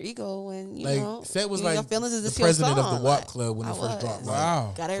alter ego when, you know? Set was you like your feelings, is the this your president of song? the WAP Like, Club when it first dropped.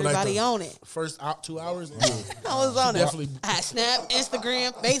 Wow. Got For everybody the on it. First 2 hours? I was on it. Definitely. I had Snap,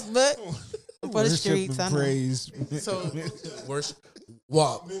 Instagram, Facebook for the streets. I know. Praise. So, worship.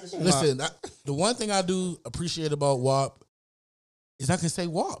 WAP. Listen, the one thing I do appreciate about WAP is I can say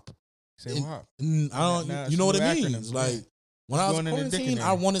WAP. Say WAP. I don't. Now you know what it it's new means? acronyms, Like man. when I was Going in the quarantined, dictionary.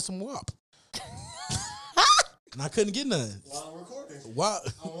 I wanted some WAP, and I couldn't get none. While I'm recording. WAP.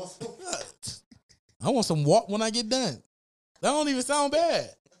 I want some- I want some WAP when I get done. That don't even sound bad.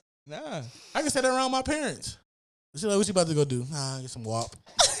 Nah. I can say that around my parents. She's like, "What you about to go do?" Nah, get some WAP.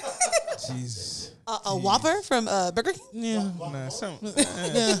 Jesus. A Whopper from Burger King? Yeah, Nah, something.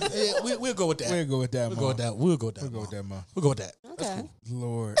 we'll go with that. We'll go with that, We'll go with that. We'll go with that. We'll go with that, Ma. We'll go with that. Okay.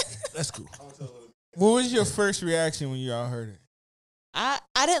 Lord. That's cool. What was your first reaction when you all heard it? I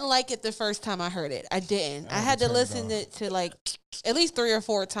didn't like it the first time I heard it. I didn't. I had to turn it listen off. to like at least 3 or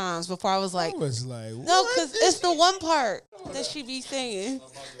 4 times before I was like, I was like, no, what? because it's the one part that she be saying.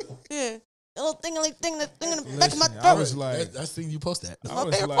 Yeah. The little thing in the back of my Listen, I throat. was like, I seen you post that. I my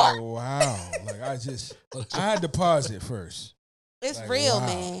was favorite like, part. wow. Like, I had to pause it first. It's like, real, wow.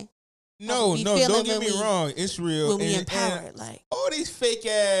 man. No, be don't feeling get when me we- wrong. It's real. When we And empowered, like, all these fake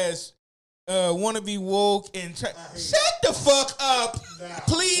ass want to be woke and try. Shut the fuck up,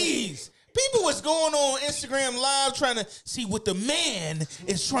 please. People was going on Instagram Live trying to see what the man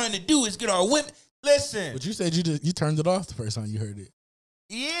is trying to do is get our women. Listen, But you said you turned it off the first time you heard it.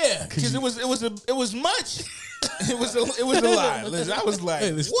 yeah, because it was much. it was a lot. Listen, I was like,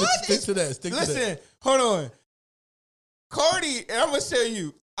 Hey, let's what? stick to that. Stick to that. Listen, hold on. Cardi, and I'm gonna tell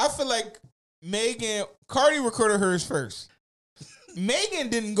you, I feel like Cardi recorded hers first. Megan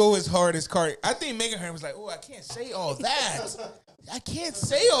didn't go as hard as Cardi. I think Megan Hearn was like, "Oh, I can't say all that. I can't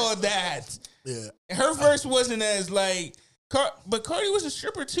say all that." Yeah. And her verse wasn't as like, but Cardi was a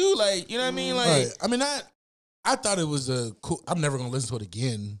stripper too. Like, you know what I mean? Like, Right. I mean, not I thought it was a cool. I'm never gonna listen to it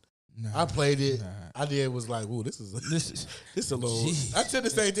again. I played it. I did. Was like, ooh, this is a little. Jeez. I said the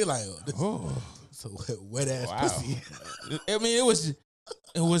same thing. Like, it's a wet ass pussy. I mean, it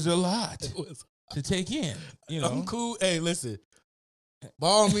was a lot to take in. You know, I'm cool. Hey, listen. By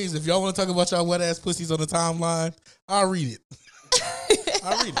all means, if y'all want to talk about y'all wet ass pussies on the timeline, I'll read it.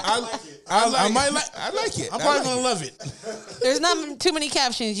 I'll read it. I like it. I'm probably gonna love it. There's not too many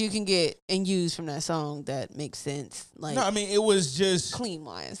captions you can get and use from that song that make sense. Like, no, I mean, it was just clean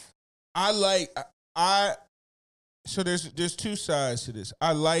wise. So there's two sides to this.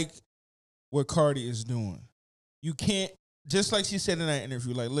 I like what Cardi is doing. You can't, just like she said in that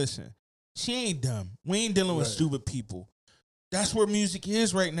interview, like, listen, she ain't dumb. We ain't dealing with stupid people. That's where music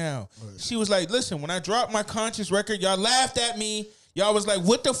is right now. Right. She was like, listen, when I dropped my Conscious record, y'all laughed at me. Y'all was like,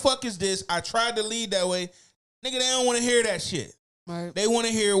 what the fuck is this? I tried to lead that way. Nigga, they don't want to hear that shit. Right. They want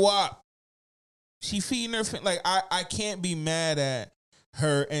to hear WAP. She feeding her, like, I can't be mad at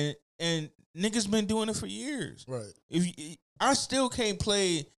her. And niggas been doing it for years. Right. I still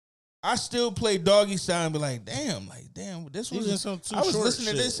play Doggy Style and be like, damn, this was some too I was short listening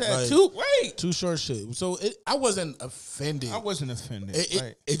shit. to this at Like, too short shit. So I wasn't offended.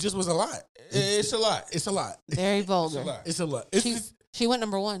 It just was a lot. It's a lot. It's a lot. Very vulgar. It's a lot. She went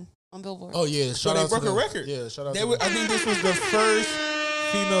 #1 on Billboard. Oh yeah, so they broke a record. Yeah, shout out. I think this was the first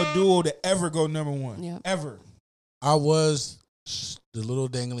female duo to ever go #1. Yeah. Ever. I was the little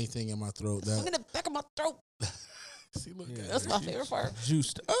dangly thing in my throat. Look at the back of my throat. See, look, That's my favorite part.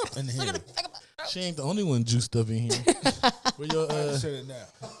 Juiced up in here. Look at the back of my throat. She ain't the only one juiced up in here. Where your I said it now.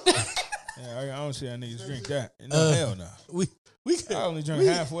 Yeah, I don't see how niggas drink that. No, hell no. I only drank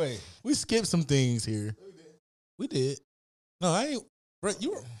halfway. We skipped some things here. We did. No, I ain't. Bro,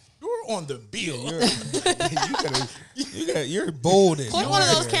 you were on the bill. You're bold. Put one of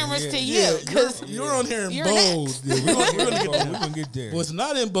those cameras to you, because you're on here in you're bold. Yeah, we're gonna get there. What's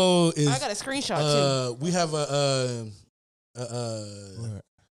not in bold is I got a screenshot too. we have a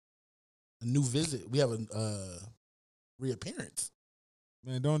new visit. We have a reappearance.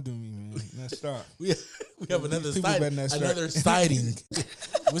 Man, don't do me, man. Now stop. We have another People better not start. another sighting.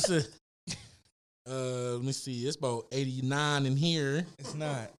 What's the? Let me see. It's about 89 in here. It's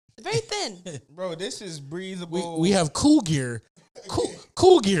not. Very thin. Bro, this is breathable. We have cool gear.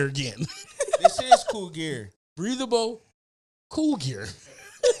 Cool gear again. This is cool gear. Breathable cool gear.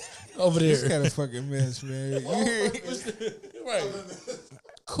 Over there. This kind of fucking mess, man. You hear? Right.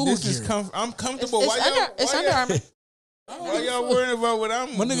 Cool this gear. is I'm comfortable. It's Under Armour. Why y'all worrying about what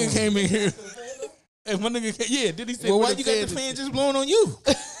I'm My nigga doing? came in here. And my nigga did he say, well, why you got the fan just blowing on you?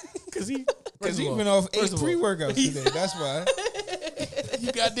 Because he's been off 8 pre-workouts today. That's why.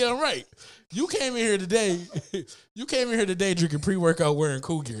 You goddamn right. You came in here today. You came in here today drinking pre-workout wearing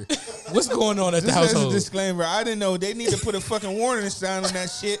cool gear. What's going on at the Just as household? a disclaimer, I didn't know they need to put a fucking warning sign on that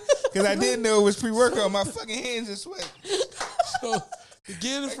shit because I didn't know it was pre-workout. My fucking hands are sweating. So, to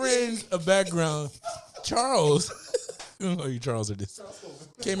give the friends a background, Charles, I don't know you Charles or this,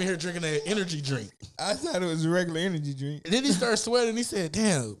 came in here drinking an energy drink. I thought it was a regular energy drink. And then he started sweating. He said,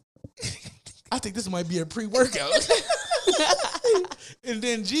 damn, I think this might be a pre-workout. And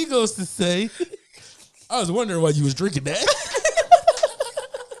then G goes to say, I was wondering why you was drinking that.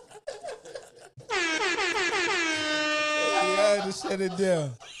 Yeah, I had to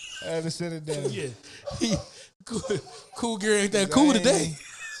set it down. Yeah. Cool gear ain't that cool today.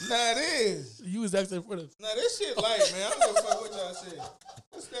 Nah, it is. You was asking for the. Nah, this shit light, man. I don't give a fuck what y'all say.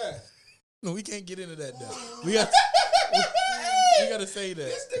 What's that? No, we can't get into that now. We gotta say that.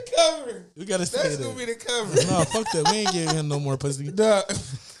 It's the cover. We gotta say That's that. gonna be the cover. No, fuck that. We ain't giving him no more pussy. Duh.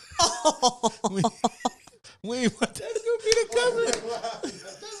 We ain't. That's gonna be the cover. That's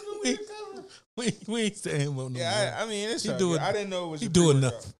gonna be the cover. We ain't saying him up no more. Yeah, I mean, it's He all doing- good. I didn't know it was he a doing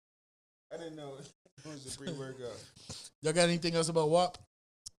pre-workout. nothing. I didn't know it was a pre-workout. Y'all got anything else about WAP?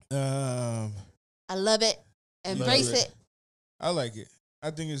 I love it. Embrace it. I like it. I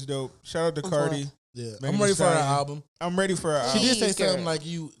think it's dope. Shout out to I'm for Cardi. it. Yeah, Megan I'm ready for her Thee Stallion. album. I'm ready for her She album. did say Please, girl. something like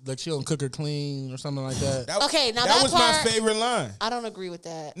she don't cook her clean or something like that. Okay, now that that was part- my favorite line. I don't agree with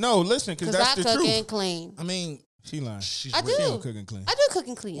that. No, listen, because Because that's I the cook truth. and clean. I mean, She lying. she's I do. She don't cook and clean. I do cook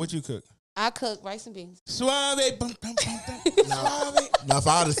and clean. What you cook? I cook rice and beans. Suave. Bum, bum, bum, bum. Suave. Now, if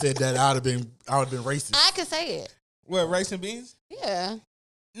I'd have said that, I would have been racist. I could say it. What, rice and beans? Yeah.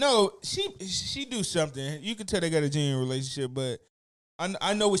 No, she do something. You can tell they got a genuine relationship, but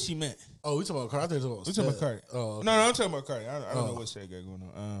I know what she meant. Oh, we talking about Cardi? We talking about Cardi. Oh, okay. No, I'm talking about Cardi. I don't know what shit got going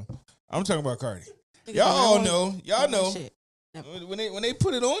on. I'm talking about Cardi. Nigga, Y'all all don't know. Y'all know. Shit. When they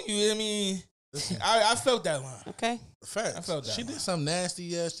put it on you, I mean, I felt that line. Okay. Facts. I felt that She one. did some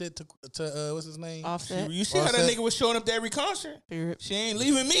nasty ass shit to what's his name? Offset. You see how that Offset. nigga was showing up to every concert? Period. She ain't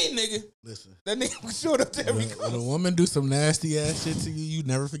leaving me, nigga. Listen, That nigga was showing up to every when a concert. woman do some nasty ass shit to you, you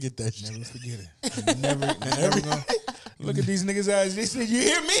never forget that shit. Never forget it. Never gonna look at these niggas' eyes. They said, "You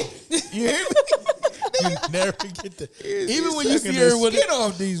hear me? You hear me?" You never forget that. Even Even when you see her with skin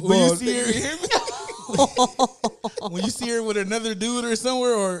off these when you balls, see nigga, her- you hear me? when you see her with another dude or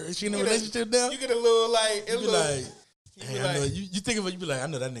somewhere, or is she in a relationship now, You get a little like, you be like, be "Hey, I know like- you think of it, you be like, I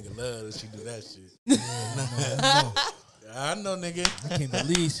know that nigga love that she do that shit. I know, nigga. I can't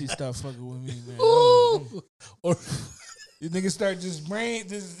believe she stopped fucking with me, man. Or These niggas start just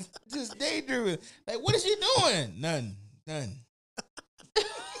daydreaming. Like, what is she doing? None.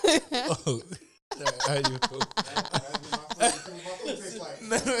 oh, how you feel? That's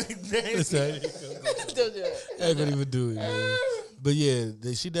how you feel. Don't do it. I couldn't even do it, man. But yeah,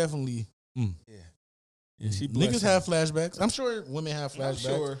 she definitely. Yeah, she Niggas have flashbacks. I'm sure women have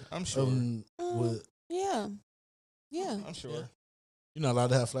flashbacks. I'm sure. With, Yeah. Yeah. I'm sure. you're not allowed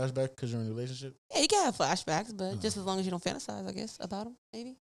to have flashbacks because you're in a relationship. Yeah, you can have flashbacks, but just as long as you don't fantasize, I guess, about them,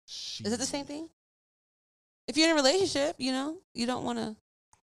 maybe. Is it the same thing? If you're in a relationship, you know, you don't want to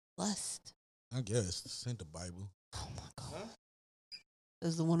lust. I guess this ain't the Bible. Oh my God.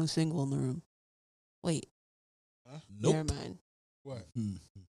 There's the one who's single in the room. Wait. Nope. Never mind. What? I'm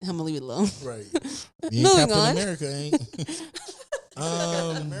going to leave it alone. Right. Me and Moving Captain on. America ain't.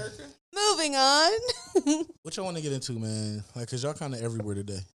 America? Moving on. What y'all want to get into, man? Like, cause y'all kind of everywhere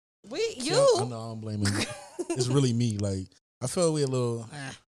today. I I know I'm blaming. It's really me. Like, I feel we a little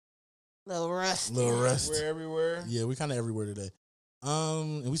Little rust. rust. We're everywhere. Yeah, we kind of everywhere today.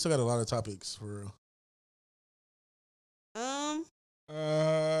 And we still got a lot of topics for real.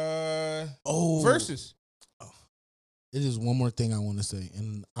 Oh, Versus. It is one more thing I want to say,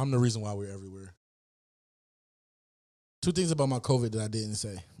 and I'm the reason why we're everywhere. Two things about my COVID that I didn't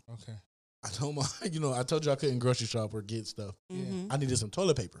say. Okay. I told I told you I couldn't grocery shop or get stuff. Mhm. I needed some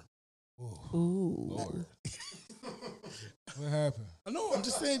toilet paper. Ooh. Lord. What happened? I know. I'm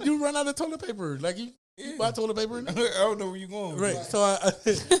just saying, you run out of toilet paper. Like you buy toilet paper. I don't know where you're going. with Right. this. So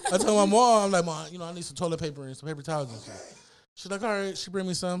I told my mom, I'm like, Mom, I need some toilet paper and some paper towels and shit. She's like, all right. She bring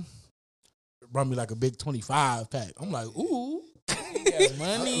me some. Brought me like a big 25 pack. I'm like, ooh. You got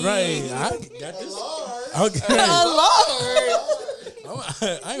money. Right. I got this. Okay.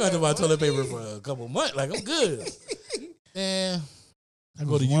 I ain't got to buy toilet paper for a couple months. Like, I'm good. And I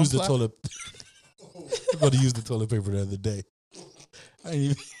go to use the toilet. I go to use the toilet paper the other day. I ain't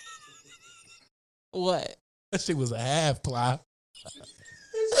even. What? That shit was a half ply.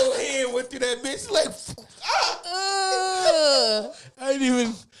 His whole hand went through that bitch like, I ain't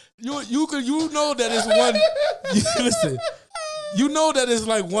even. You know that it's one. Listen, you know that it's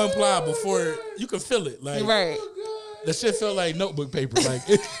like one ply before you can feel it. Like Right. the shit felt like notebook paper. Like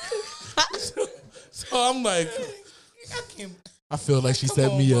so I'm like, I feel like she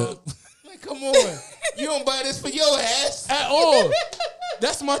set me up like, come on. You don't buy this for your ass. at all.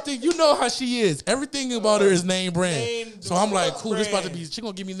 That's my thing. You know how she is. Everything about her is name brand. So I'm like, cool. This about to be. She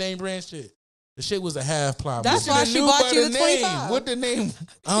gonna give me name brand shit. The shit was a half ply. That's bro. why she Knew bought by you the name. 25. What the name?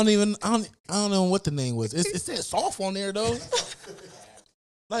 I don't know what the name was. It said soft on there though.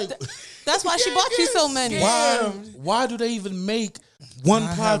 Like, That's why she bought you so many. why do they even make one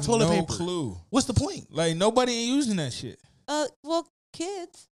I ply have toilet no paper? clue. What's the point? Like, nobody ain't using that shit. Well,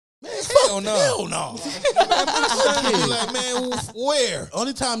 kids. Man, hell no. Hell no. Like, man, where?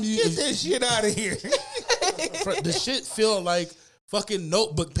 Only time you Get that shit out of here. the shit feel like fucking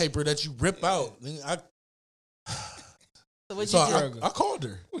notebook paper that you rip out. So what'd So you do? I called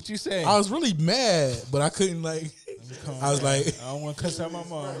her. What you saying? I was really mad, but I couldn't like. I was like, I don't want to cuss out my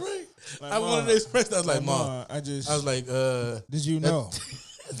mom. Like, I wanted to express. I was like, Mom. I was like, did you know?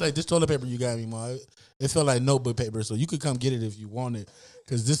 It's like this toilet paper you got me, Mom. It felt like notebook paper, so you could come get it if you want it.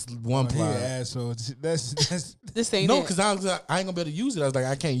 Cause this one He ply. an asshole. That's This ain't No, it. because I ain't gonna be able to use it. I was like,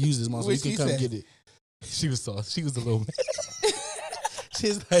 I can't use this, Mom. So What you can she come say? get it. She was soft. She was a little mad.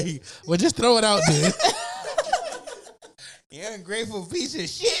 She's like, well, just throw it out there. you ungrateful piece of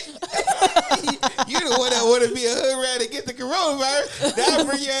shit. You the one that want to be a hood rat and get the coronavirus. Now I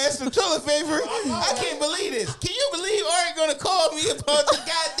bring your ass some toilet paper. I can't believe this. Can you believe Art gonna call me about the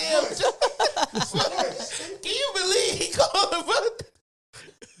goddamn? Can you believe he called about?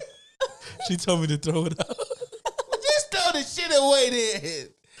 She told me to throw it out. Just throw the shit away then.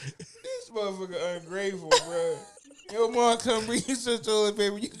 This motherfucker ungrateful, bro. Your mom come bring you some toilet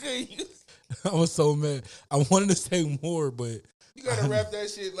paper. You couldn't use. I was so mad. I wanted to say more, but You gotta wrap that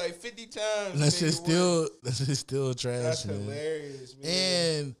shit like 50 times. that shit's nigga. still trash, That's man. hilarious, man.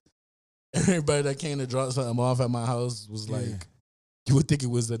 And everybody that came to drop something off at my house was like, you would think it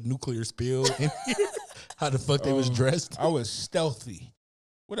was a nuclear spill. How the fuck they was dressed? I was stealthy.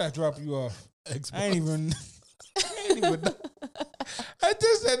 What I drop you off? I ain't even know. I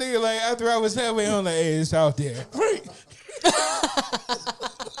just that nigga like after I was halfway on like, hey, it's out there. Right.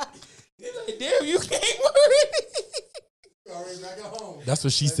 He's like, damn, you came already. Back at home. That's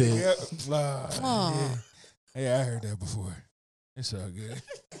what she said. Yep. Yeah, I heard that before. It's all good.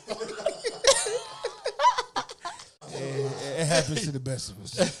 It happens to the best of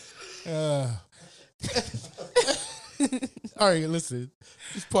us. All right, listen.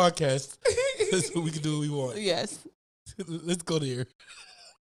 This podcast, that's what we can do what we want. Yes. Let's go there.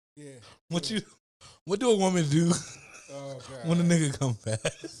 Yeah. What do a woman do when a nigga come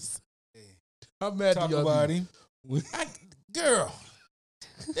fast? How mad Talk do y'all about be? him. Girl,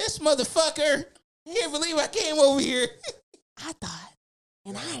 this motherfucker. You can't believe I came over here. I thought,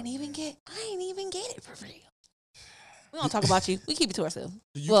 and I ain't even get it for real. We don't talk about you. We keep it to ourselves.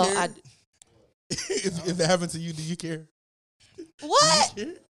 Do you care? I if it happened to you, do you care? what? Do you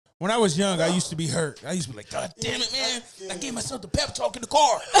care? When I was young, I used to be hurt. I used to be like, God damn it, man. I gave myself the pep talk in the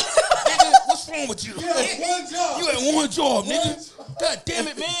car. Nigga, what's wrong with you? You had one job. You had one job, nigga. God damn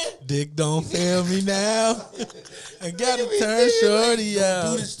it, man. Dick don't fail me now. I gotta turn shorty Do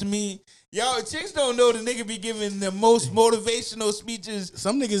out. this to me. Y'all, chicks don't know the nigga be giving the most motivational speeches.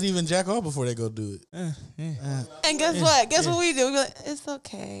 Some niggas even jack off before they go do it. And guess what? Guess what we do? We be like, it's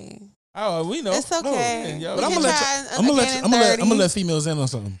okay. Oh, we know. It's okay. Yeah, But We I'm can gonna try I'm gonna again in I'm 30. gonna let females in on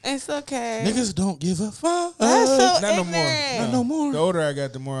something. It's okay. Niggas don't give a fuck. That's so Not no ignorant. more. Not no more. The older I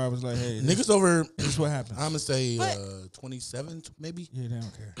got, the more I was like, hey, Niggas over, this is what happens. I'm gonna say What? 27, maybe. Yeah, they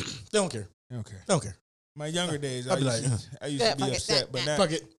don't care. They don't care. They don't care. They don't care. My younger days, I'd I be used, like, I used Yeah, to be fuck it. upset, but now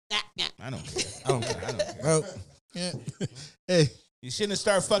Fuck it. I don't care. I don't care. I don't care. Oh, yeah. Hey, You shouldn't have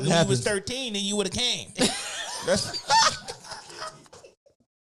started fucking when you was 13 and you would have came. That's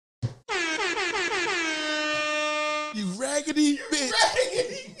you raggedy bitch.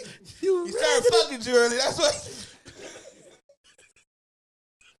 you started fucking too early. That's why.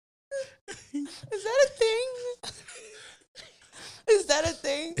 Is that a thing? Is that a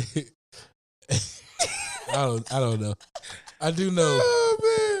thing? I don't know. I do know.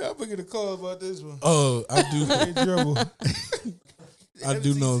 Oh man, I'm gonna get a call about this one. Oh, I do. Hey, Dribble. I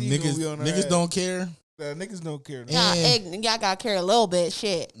do know. FCC gonna be on our Niggas ass. don't care. Niggas don't care. Y'all And- ignorant. Y'all gotta care a little bit.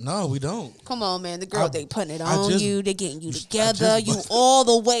 Shit. No, we don't. Come on, man. The girl, they putting it I on just- you. They getting you I just together. You bust- all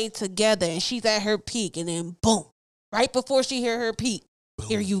the way together. And she's at her peak. And then boom. Right before she hear her peak.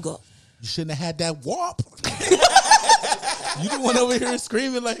 Here you go. You shouldn't have had that warp. You the one over here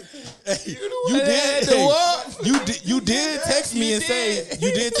screaming like, hey, you did. Hey, you did text me and say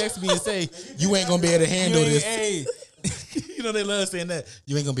you ain't gonna be able to handle this. Hey, You know they love saying that.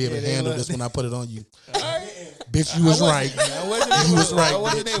 You ain't gonna be able to they handle love this when I put it on you. alright. Bitch, you was right. I wasn't You able was to. right, I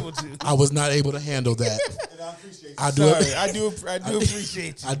wasn't bitch. able to. I was not able to handle that. I do. Sorry, I do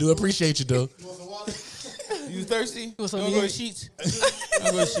appreciate you. I do appreciate you though. You thirsty? What's I'm up, gonna go you? to Sheets. I'm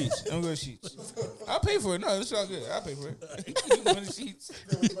gonna go to Sheets. I'm gonna go to Sheets. I'll pay for it. No, it's all good. I'll pay for it. You go to Sheets.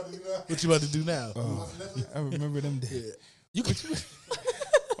 What you about to do now? I remember them days. You can.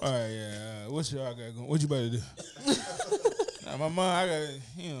 All right, yeah. What y'all got going? What you about to do? Nah, my mom, I got, a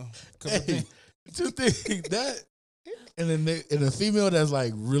couple Hey, things. two things that and a female that's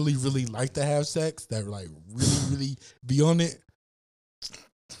like really like to have sex, that like really be on it.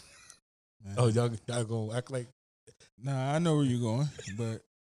 Man. Oh, y'all gonna act like Nah, I know where you're going, but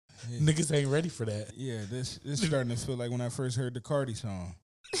yeah, niggas ain't ready for that. yeah, this starting to feel like when I first heard the Cardi song.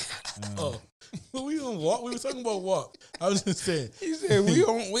 Oh, we on walk. We were talking about walk. I was just saying, He said we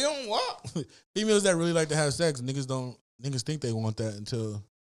don't walk females that really like to have sex, niggas think they want that until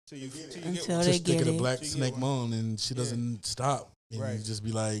till you Until just they stick get at a it. black Till you snake get moan and she doesn't stop. And Right. you just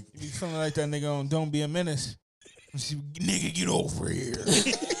be like, You be feeling like that nigga on Don't Be a Menace. She, nigga, get over here.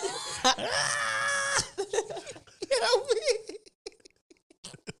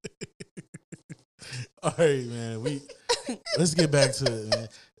 all right, man. Let's get back to it, man.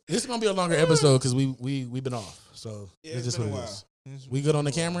 This is gonna be a longer episode because we've been off. So Yeah, it's it's just been what a it while. is. It's We good on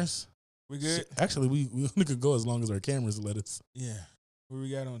the cameras? We good? Actually, we only could go as long as our cameras let us. Yeah. What we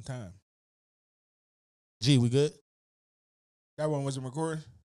got on time? Gee, we good? That one wasn't recording?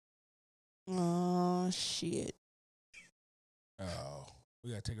 Oh, shit. Oh. We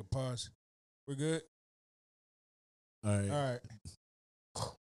gotta take a pause. We're good? All right. All right.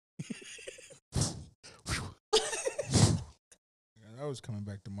 I was coming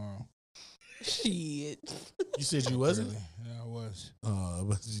back tomorrow. Shit. You said you wasn't? Really. Yeah, I was. Oh,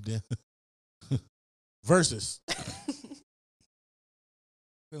 but you did. Versus.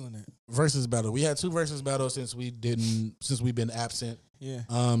 Feeling it. Versus battle. We had 2 versus battles since we've been absent. Yeah.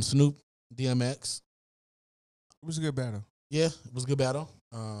 Snoop, DMX. It was a good battle. Yeah, it was a good battle.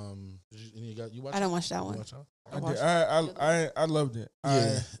 You watched I don't watch that You one. watch it? I did. I loved it.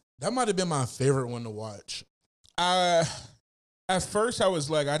 Yeah, that might have been my favorite one to watch. At first I was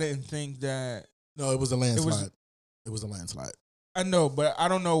like, I didn't think that. No, it was a landslide. It was a landslide. I know, but I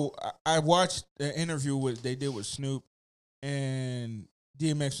don't know. I watched the interview they did with Snoop, and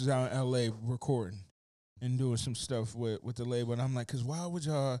DMX was out in L.A. recording and doing some stuff with the label, and I'm like, because why would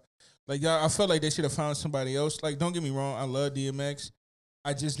y'all I felt like they should have found somebody else. Like, don't get me wrong, I love DMX.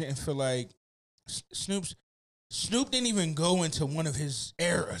 I just didn't feel like Snoop didn't even go into one of his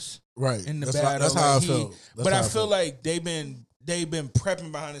eras, right? In the that's battle. That's how I felt. But I feel like they've been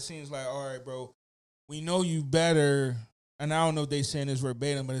prepping behind the scenes. Like, all right, bro, we know you better. And I don't know if they saying this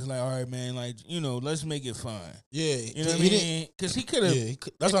verbatim, but it's like, all right, man, like, let's make it fun. Yeah, you know what I mean? Because he could have. Yeah,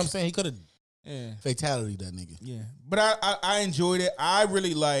 that's what I'm saying. He could have. Yeah, fatality that nigga. Yeah, but I enjoyed it. I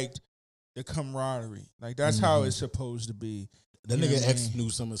really liked the camaraderie. Like, that's how it's supposed to be. That nigga X knew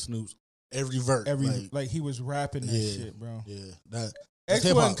some of Snoop's every verse. Like he was rapping that shit, bro. Yeah, that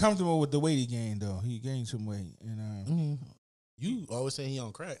X wasn't comfortable with the weight he gained though. He gained some weight, and you always say he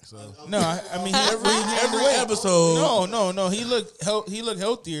on crack. So no, I mean every episode. No. He looked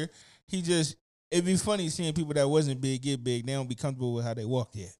healthier. It'd be funny seeing people that wasn't big get big. They don't be comfortable with how they walk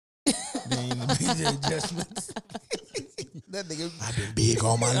yet. They ain't be the adjustments. That nigga, I've been big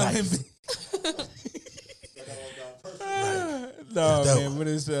all my life. No, man, but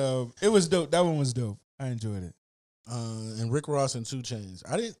it was dope. That one was dope. I enjoyed it. And Rick Ross and 2 Chainz.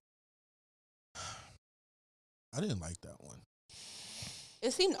 I didn't like that one.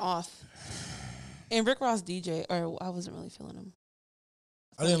 It seemed off. And Rick Ross DJ, or I wasn't really feeling him.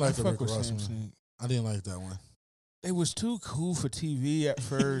 I didn't like the Rick Ross one. I didn't like that one. It was too cool for TV at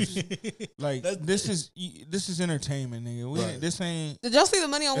first. Like, this is entertainment, nigga. This ain't. Did y'all see the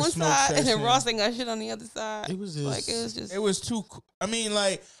money on one side session. and then Ross ain't got shit on the other side? It was just It was too. I mean,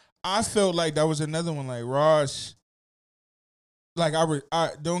 like, I felt like that was another one. Like, Ross. Like, I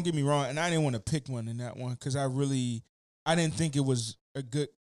don't get me wrong, and I didn't want to pick one in that one because I didn't think it was a good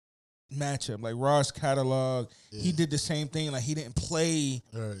matchup. Like, Ross catalog, he did the same thing. Like, he didn't play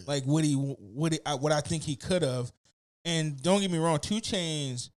like what I think he could have. And don't get me wrong, 2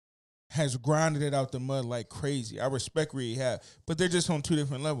 Chainz has grinded it out the mud like crazy. I respect where he had, but they're just on 2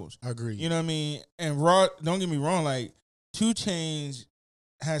 different levels. I agree. You know what I mean? And Raw, don't get me wrong, like 2 Chainz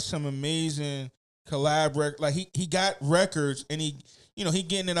has some amazing collab like he got records and he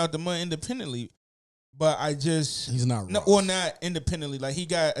getting it out the mud independently. But he's not not independently. Like, he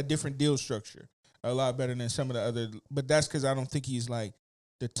got a different deal structure, a lot better than some of the other. But that's because I don't think he's like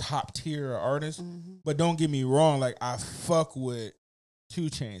the top tier artist. Mm-hmm. But don't get me wrong, like, I fuck with 2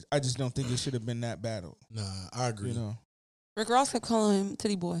 Chainz. I just don't think it should have been that battle. Nah, I agree. Rick Ross kept calling him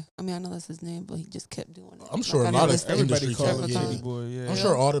Titty Boy. I mean, I know that's his name, but he just kept doing it. I'm sure a lot of industry call cats, him Titty Boy. Yeah, I'm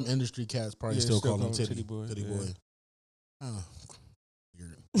sure all them industry cats probably still call him Titty Boy. Titty Boy. Oh,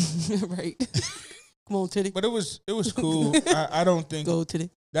 right. Come on, Titty. But it was cool. I don't think go Titty.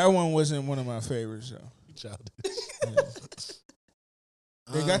 That one wasn't one of my favorites though. Childish.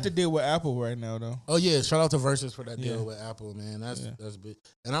 They got to deal with Apple right now, though. Oh yeah, shout out to Versus for that deal with Apple, man. That's big,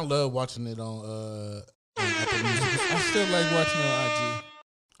 and I love watching it on Apple Music. I still like watching it on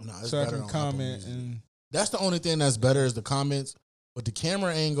IG. No, it's so I better can on comment, and that's the only thing that's better is the comments. But the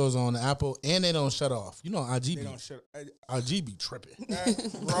camera angles on Apple, and they don't shut off. You know, IG be tripping. That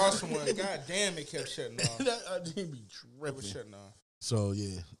Ross one, god damn, it kept shutting off. That IG be tripping. It was shutting off. So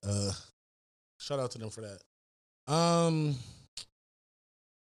yeah, shout out to them for that.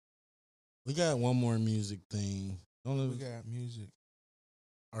 We got one more music thing. We got music.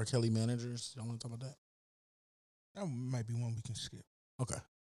 R. Kelly managers. Y'all want to talk about that? That might be one we can skip. Okay.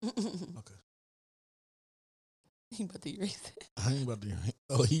 Okay. He about to erase it. I ain't about to.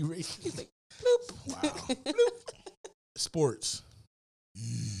 Oh, he erased it. He's like, bloop. Wow. Bloop. Sports.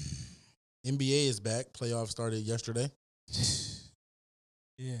 NBA is back. Playoffs started yesterday.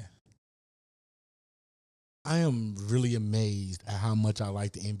 Yeah. I am really amazed at how much I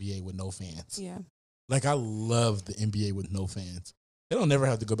like the NBA with no fans. Yeah. Like, I love the NBA with no fans. They don't never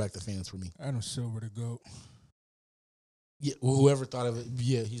have to go back to fans for me. Adam Silver to go. Yeah, well, whoever thought of it,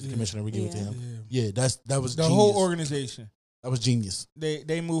 he's the commissioner. We give it to him. Yeah, that was the genius. whole organization. That was genius.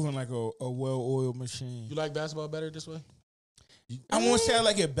 They moving like a well-oiled machine. You like basketball better this way? I won't say I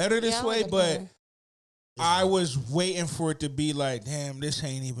like it better this way, like but I was waiting for it to be like, damn, this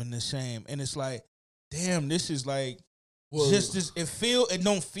ain't even the same. And it's like, damn, this is like just this. It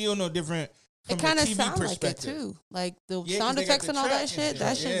don't feel no different from It kind the of TV sounds like it perspective. too. Like the Yeah, 'cause sound they got effects the and all track that and shit. shit.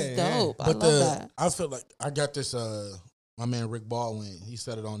 That shit's Yeah, yeah. dope. I But love that. I feel like I got this. My man Rick Baldwin, he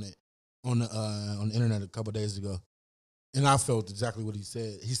said it on the internet a couple days ago, and I felt exactly what he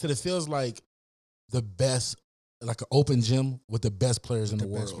said. He said it feels like the best, like an open gym with the best players in the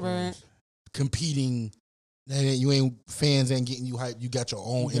world, Right. competing. And fans ain't getting you hyped. You got your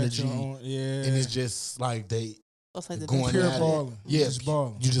own energy, Yeah. and it's just like That's like the going best pure at it. balling. Yeah, Just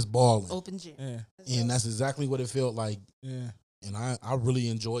balling. You just balling, open gym. Yeah. and that's exactly what it felt like. Yeah. And I really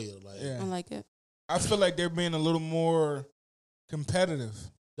enjoy it. Like Yeah. I like it. I feel like they're being a little more competitive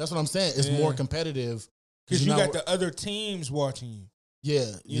that's what I'm saying. It's Yeah. more competitive because you you're got not- the other teams watching you.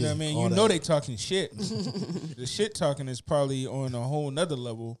 yeah. You know what I mean? all You that. know they talking shit. The shit talking is probably on a whole nother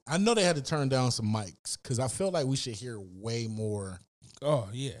level. I know they had to turn down some mics because I feel like we should hear way more. Oh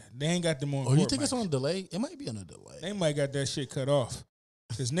yeah, they ain't got them on. Oh, you court think it's mics. on delay? It might be on a delay. They might got that shit cut off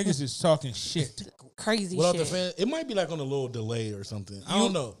because niggas is talking shit. Crazy Without shit. the fan, it might be like on a little delay or something. I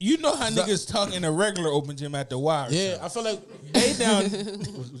don't know. You know how So- niggas talk in a regular open gym at the wire. Yeah, show. I feel like They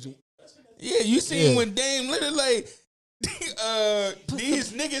down. Yeah, you seen Yeah. when Dame literally like,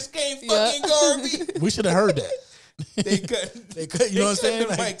 these niggas can't Yeah. fucking guard me. we should have heard that. They cut. They cut. You know what I'm saying? The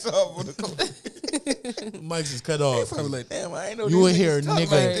Like, mics off on the court. mics is cut They off. probably like, damn, I ain't know You would these hear a niggas talk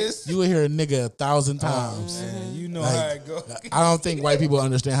nigga. like this. You would hear a nigga 1,000 times. Man, you know Like, how it go. I don't think white people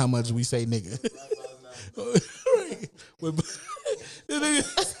understand how much we say nigga. with,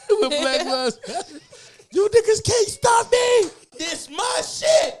 with black ones, you niggas can't stop me. This my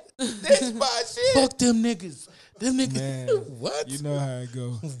shit. This my shit. Fuck them niggas. Them niggas. Man, What? You know how it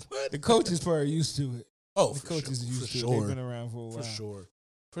go. What? The coaches probably used to it. Oh, The for coaches sure, used for to it. sure. They've been around for a while. For sure.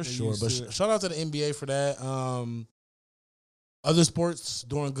 For They sure. used But to it. shout out to the NBA for that. Other sports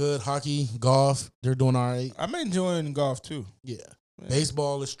doing good. Hockey, golf, they're doing all right. I'm enjoying golf too. Yeah. Man.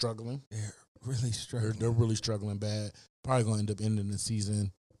 Baseball is struggling. They're really They're, struggling. they're really struggling bad. Probably going to end up ending the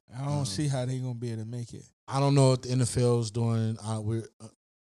season. I don't see how they gonna be able to make it. I don't know what the NFL is doing.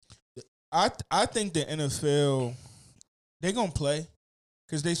 I think the NFL they gonna play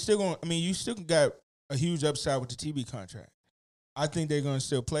because they still gonna. I mean, you still got a huge upside with the TV contract. I think they're gonna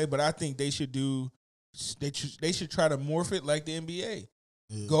still play, but I think they should do. They should try to morph it like the NBA.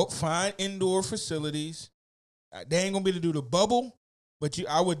 Yeah. Go find indoor facilities. They ain't gonna be able to do the bubble, but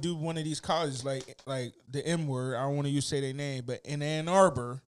I would do one of these colleges like the M word. I don't want to say their name, but in Ann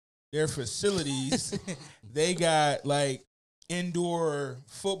Arbor, their facilities they got like indoor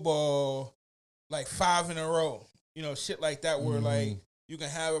football, like 5 in a row. You know, shit like that where like you can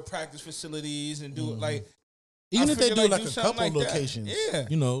have a practice facilities and do it like. Even I if they figure, do like do a something couple like that. locations, Yeah.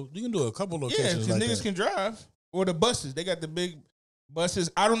 you know, you can do a couple Yeah, locations because like niggas that. can drive. Or the buses. They got the big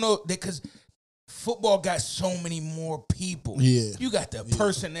buses. I don't know, because football got so many more people. Yeah. You got the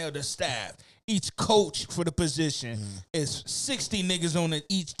personnel, the staff. Each coach for the position is 60 niggas on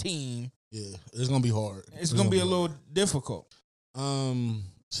each team. Yeah, it's gonna be hard. It's going to be a little difficult.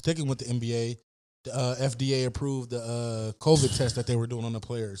 Sticking with the NBA, the FDA approved the COVID test that they were doing on the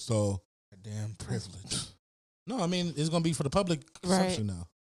players. So Damn privilege. no, I mean it's gonna be for the public consumption now.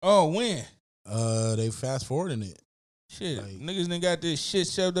 Oh, when? They fast forwarding it. Shit. Like- Niggas done got this shit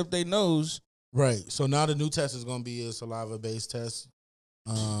shoved up their nose. Right. So now the new test is going to be a saliva based test.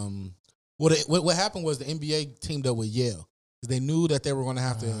 What happened was the NBA teamed up with Yale because they knew that they were going to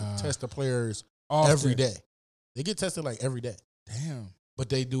have to test the players Often. every day. They get tested like every day, Damn. but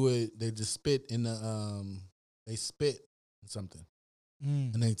they do it. They just spit in the they spit in something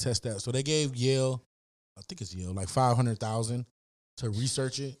Mm. and they test that. So they gave Yale, I think it's Yale, like $500,000 to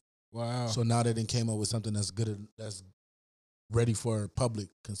research it. Wow. So now they done came up with something that's good, that's ready for public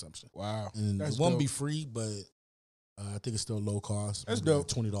consumption. Wow. And That's it won't dope. be free, but I think it's still low cost. That's Maybe like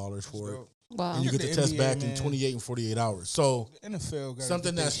dope. $20 for it. So, Wow. And you Look get at the the test NBA, back in man. 28 and 48 hours. So the NFL got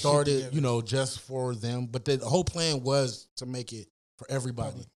something that started, just for them. But the whole plan was to make it for everybody.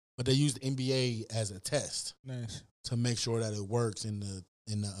 Public. But they used the NBA as a test Nice. to make sure that it works and the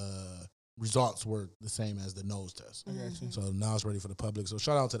results work the same as the nose test. I got you. So now it's ready for the public. So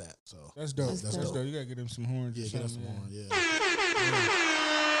shout out to that. So That's dope. That's That's, dope. dope. You gotta get them some horns. yeah, or get us something, some more. yeah. Yeah.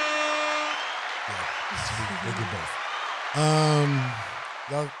 They get both.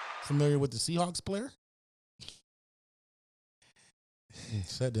 Y'all familiar with the Seahawks player?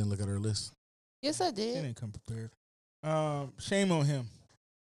 Seth didn't look at her list. Yes, I He did. didn't come prepared. Shame on him.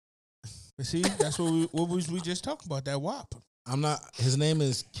 But see, that's what we just talked about, that WAP. I'm not. His name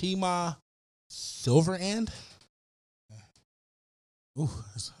is Kima Silverand. Ooh,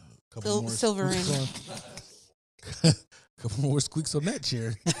 that's a couple more Silverand. squeaks on- couple more squeaks on that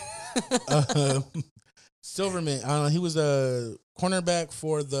chair. Silverman. He was a cornerback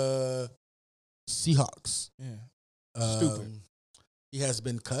for the Seahawks. Yeah. Stupid. He has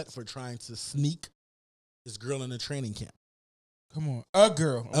been cut for trying to sneak his girl in a training camp. Come on, a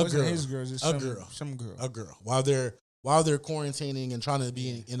girl. It A wasn't girl. his girl. It's A girl. Some girl. A girl. While they're quarantining and trying to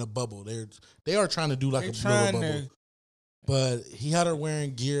be in a bubble, they are trying to do like They a little trying bubble. to. But he had her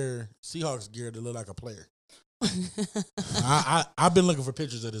wearing Seahawks gear to look like a player. I've been looking for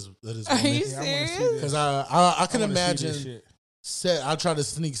pictures of this Are woman. you Yeah, I wanna see serious? this. Because I can I wanna see this imagine shit. set. I try to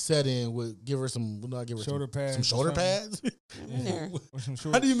sneak set in with give her some. What do I give her? Shoulder pads Some or shoulder something. pads. In there. Or some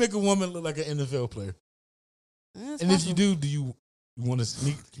How do you shorts. make a woman look like an NFL player? It's And if you possible. do you want to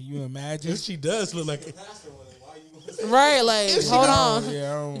sneak? Can you imagine? If she does look like, Right, like, hold on.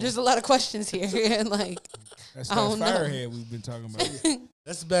 Yeah, I don't, There's a lot of questions here. And like, that's I that don't know. firehead we've been talking about.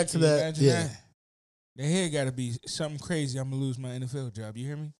 that's back to Can you that. imagine Yeah, that? The head got to be something crazy. I'm gonna lose my NFL job. You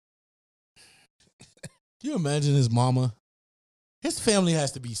hear me? Can you imagine his mama? His family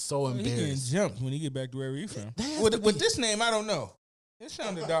has to be so He getting embarrassed. jumped when he get back to wherever he from. They have With, to with be- this name, I don't know. This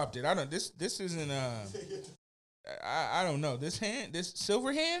sound adopted. I don't. This isn't. I don't know. This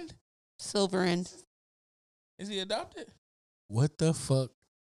silver hand. silver end. Is he adopted? What the fuck?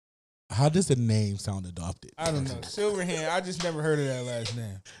 How does the name sound adopted? I don't know. Silver hand. I just never heard of that last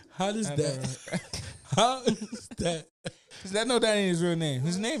name. How does I that? never- How is that? Cause I know that ain't his real name.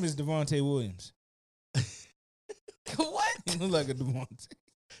 His name is Devontae Williams. What? He look like a Devontae.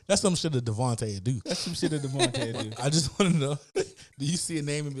 That's some shit that Devontae would do. That's some shit that Devontae do. I just want to know: do you see a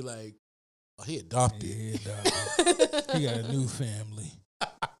name and be like, "Oh, he adopted"? Yeah, dog. He got a new family.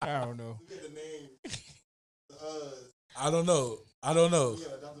 I don't know. I don't know. I don't know.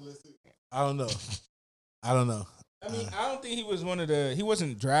 I don't know. I don't know. I mean, I don't think he was one of the. He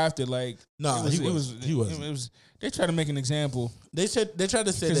wasn't drafted like. No, it he wasn't. It was. They tried to make an example. They tried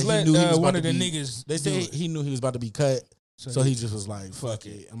to say that Cause he let knew he was one about of to the be. niggas. They do say it. he knew he was about to be cut, so he just was like, fuck "Fuck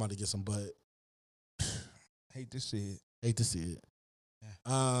it, I'm about to get some butt." hate to see it. Hate to see it.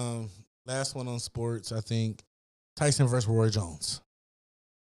 Last one on sports, I think Tyson versus Roy Jones.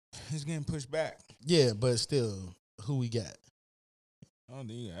 He's getting pushed back. Yeah, but still, who we got? I don't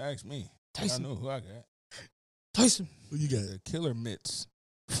think you gotta ask me. Tyson. I know who I got. Tyson. Who you got? The killer mitts.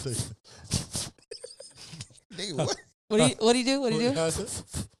 Nigga, what? What do you do? What do you do?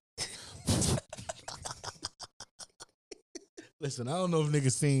 Listen, I don't know if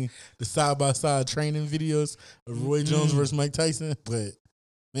niggas seen the side by side training videos of Roy Jones versus Mike Tyson, but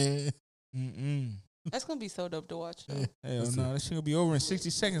man, That's gonna be so dope to watch. Though. Hell no, that shit gonna be over in 60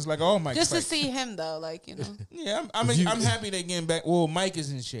 seconds like all Mike Just to fights. see him though, like Yeah, I'm If you- happy they getting back. Well, Mike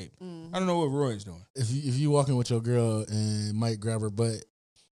is in shape. I don't know what Roy's doing. if you walking with your girl and Mike grab her butt,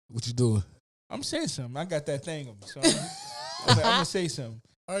 what you doing? I'm saying something. I got that thing on me, so I'm gonna say something.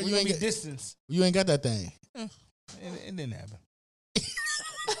 All right, We're you gonna ain't be got, distance. you ain't got that thing. It didn't happen.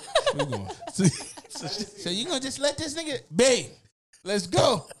 We going. So you gonna just let this nigga, babe? Let's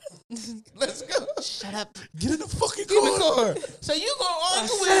go. Let's go. Shut up. Get in the fucking Get in the car. car. So you gonna argue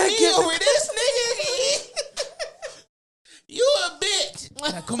said with me get over this nigga? You a bitch.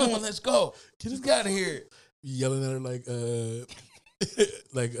 Like, come on, let's go. Get us out of here. Yelling at her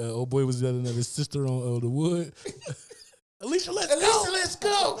like old boy was yelling at his sister on the wood. Alicia, let's go. Let's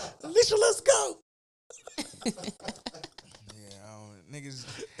go. Alicia, let's go. Niggas.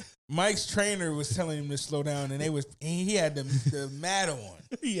 Mike's trainer was telling him to slow down, and he had the mat on,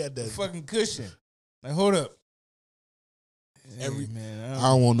 He had the that. fucking cushion. Like, hold up. Every- man, I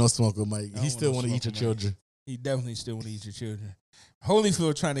don't want no smoke with Mike. don't He still want want no to eat your smoke with children. he definitely still want to eat your children.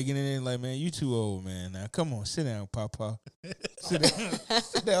 Holyfield trying to get in there, like, man, you too old, man. Now come on, sit down, Papa.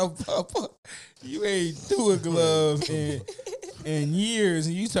 Sit down, Papa. You ain't threw a glove in years,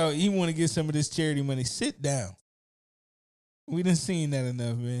 and you want to get some of this charity money. Sit down. We done seen that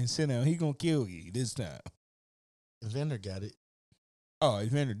enough, man. Sit down. He gonna kill you this time. Evander got it. Oh,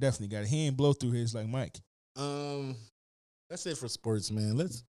 Evander definitely got it. He ain't blow through his like Mike. That's it for sports, man.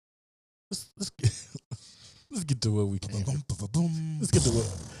 Let's get, let's get to what we came. Let's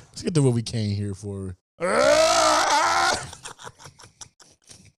get to what we came here for. I'm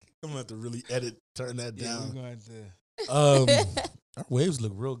gonna have to really turn that Yeah, down. we're going to. Our waves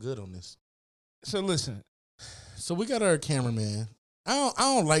look real good on this. So listen, So we got our cameraman. I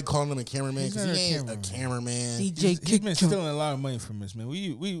don't like calling him a cameraman He's because not he a ain't a cameraman. DJ he's been stealing a lot of money from us, man.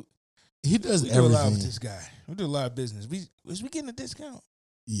 We He does do a lot with everything. this guy. We do a lot of business. Was we getting a discount?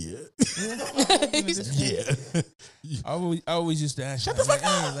 Yeah. Yeah. Yeah. I always used to ask. Shut him, the fuck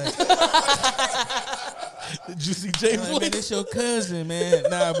like, Did you see Jay Like, man, Boy? it's your cousin, man.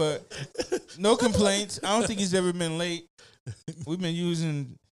 Nah, but no complaints. I don't think he's ever been late. We've been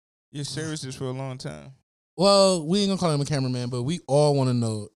using your services for a long time. Well, we ain't gonna call him a cameraman, but we all want to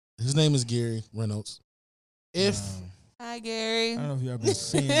know His name is Gary Reynolds. Hi, Gary. I don't know if y'all been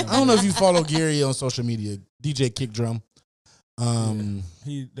seeing him. I don't know if you follow Gary on social media. DJ Kick Drum.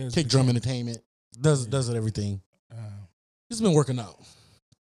 He does Kick Drum Entertainment. Does it everything. He's been working out.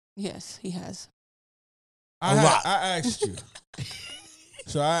 Yes, he has. I lot. asked you.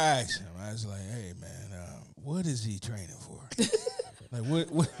 So I asked him. I was like, "Hey, man, what is he training for?" Like,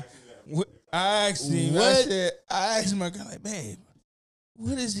 what? I asked him. I asked my guy, like, "Babe,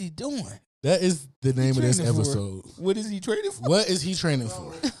 what is he doing?" That is the name of this training for? episode. What is he training for? What is he training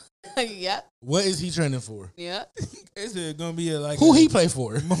for? Yep. What is he training for? Yep. Is it gonna be like Who he play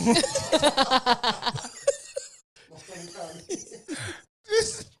for?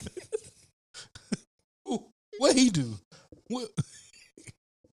 What he do? What?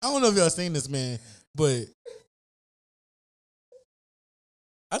 I don't know if y'all seen this, man, but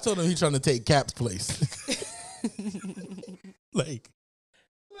I told him he trying to take Cap's place. like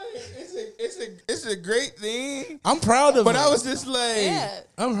it's a great thing. I'm proud of him. But I was just like, Yeah.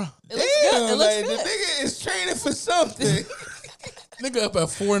 I'm It looks good. damn, It looks like good. the nigga is training for something. nigga up at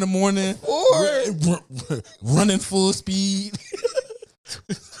 4 a.m. Or running full speed.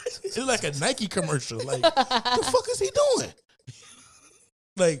 It's like a Nike commercial. Like, the fuck is he doing?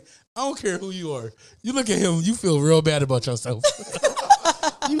 Like, I don't care who you are. You look at him, you feel real bad about yourself.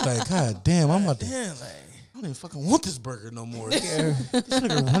 You like, God damn, I'm about to. damn, like. I don't even fucking want this burger no more. This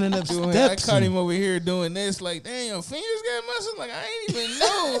nigga running up I steps. caught him over here doing this, like, damn, your fingers got muscle. Like, I ain't even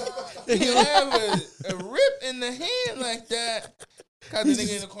know you have a rip in the hand like that. Caught the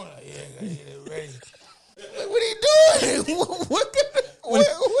nigga in the corner, like, yeah, I gotta get it ready. Like, what are you doing? what?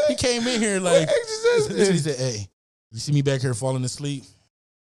 He came in here like, exercise is he this? said, hey, you see me back here falling asleep?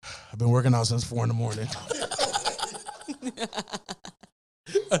 I've been working out since 4 a.m.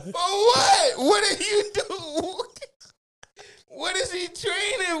 For what? What are you doing? What is he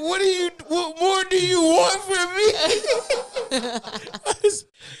training? What more do you want from me?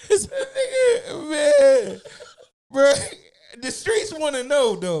 Nigga, man, bro, the streets want to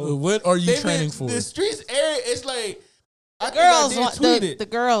know though. What are you training for? The streets area, it's like The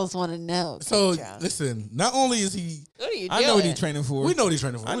girls want to know. So Kick Drum. listen, not only is he, What are you doing? I know what he's training for. we know what he's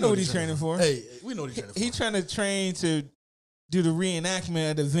training for. I We know what he's training for. Hey, we know what he's training for. He's trying to train to do the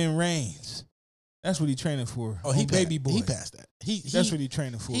reenactment of the Vin Rains. That's what he's training for. Oh, he Baby Boy. He passed that. That's what he's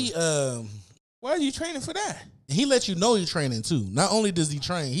training for. Why are you training for that? He let you know he's training too. Not only does he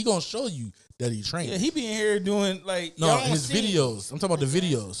train, he gonna show you that he training. Yeah, he be in here doing like no, y'all don't his see videos. I'm talking about the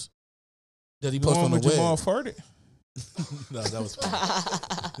videos that he the posted one on the with web. Jamal farted. No, that was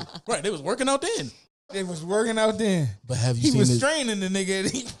funny. Right, they was working out then. They was working out then. But have you He seen was this? training the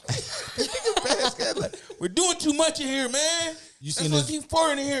nigga. The nigga passed out like, we're doing too much in here, man. You That's seen why this? keep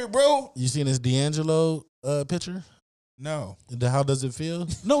farting in here, bro. You seen this D'Angelo picture? No. The how does it feel?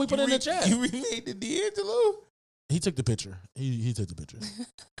 No, we put it in the chat. You remade the D'Angelo? He took the picture. He took the picture.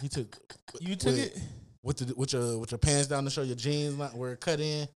 He took. You took with, it? with your pants down to show your jeans where it cut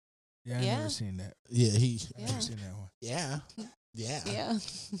in. Yeah, I Yeah. never seen that. Yeah, Yeah. Never seen that one. Yeah. Yeah.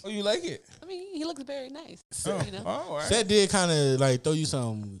 Oh, you like it? I mean, he looks very nice. Oh, You know? all right. That did kind of like throw you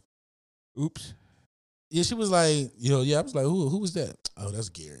some. Oops. Yeah, she was like, yeah. I was like, who was that? Oh, that's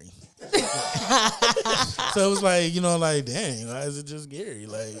Gary. So it was like, like, dang, why is it just Gary?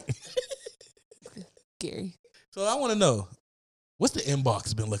 Like, Gary. so I want to know, what's the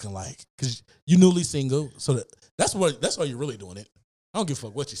inbox been looking like? Because you newly single, so that's why you're really doing it. I don't give a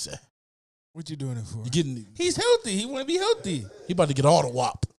fuck what you say. What you doing it for? You getting? He's healthy. He want to be healthy. He about to get all the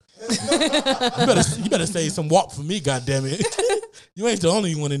WAP. you better say some WAP for me, goddammit. You ain't the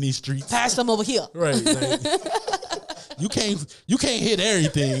only one in these streets. Pass them over here. Right. Like, you can't hit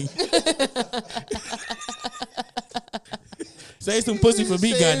everything. Say some pussy for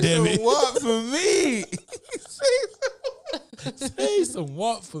me, goddammit. What for me? Say some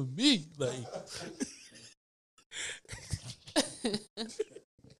WAP for me. Like,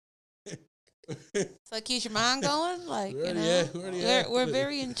 So keeps your mind going? Like, We already had- we're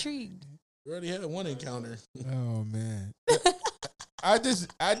very intrigued. we already had one encounter. Oh man. I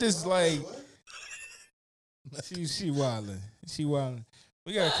just like she wildin'. She wildin'.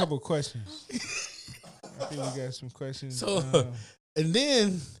 We got a couple questions. I think we got some questions. So, and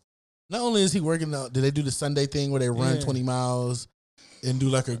then not only is he working out, did they do the Sunday thing where they run 20 miles and do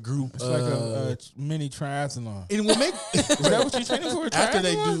like a group? It's like a mini triathlon. And what make Is that what you're training for?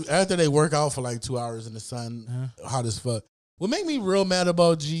 after they work out for like 2 hours in the sun, hot as fuck. What make me real mad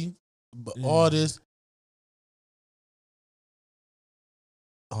about G, all this.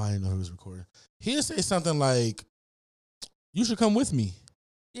 Oh, I didn't know he was recording. He'll say something like, "You should come with me."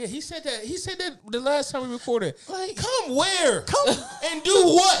 Yeah, he said that. He said that the last time we recorded. Like, come where? come and do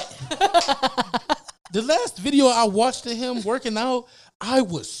what? The last video I watched of him working out, I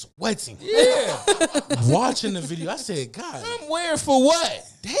was sweating. Yeah. Watching the video, I said, God, Come where for what?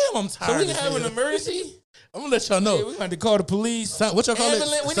 damn, I'm So tired. we as have an hell. emergency? I'm gonna let y'all know. Yeah, we're going to call the police. What y'all call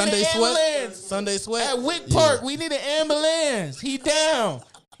Ambulance. it? We need Sunday an sweat. ambulance. Sunday sweat. At Wick Yeah. Park, we need an ambulance. He down.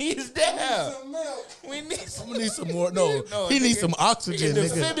 He's down. We need I'm some. gonna need some more. No, No, he needs nigga. some oxygen, The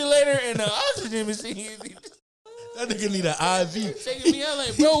nigga. defibrillator and the oxygen machine. That nigga need an IV. Taking me out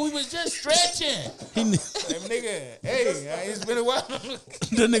like, bro, we was just stretching. He need, Like, nigga, hey, it's been a while.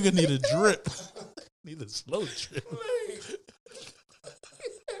 that nigga need a drip. Need a slow drip.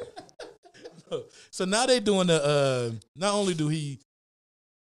 So now they doing the. Not only do he.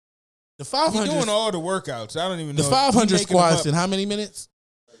 The He's 500. doing all the workouts. I don't even know. The He 500 making them squats up. in how many minutes?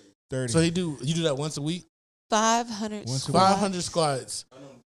 30. So you do that once a week. 500 Once a squats. 500 squats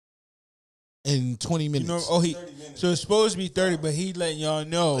in 20 minutes. So it's supposed to be 30, but he letting y'all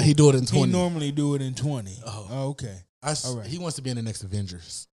know He do it in 20. He normally do it in 20. Oh. Okay. All right. He wants to be in the next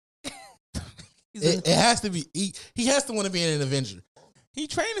Avengers. He's It has to be. He has to want to be in an Avenger He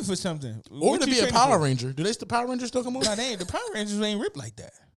training for something. or What to you be a training Power for? Ranger. Do the Power Rangers still come on? No, they ain't. The Power Rangers ain't ripped like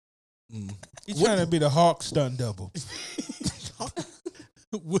that. Mm. He's What- trying to be the Hawk stunt double.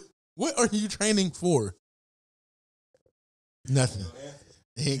 What are you training for? Nothing.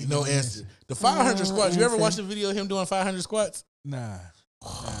 Ain't no answer. The 500 squats. You ever watch the video of him doing 500 squats? Nah,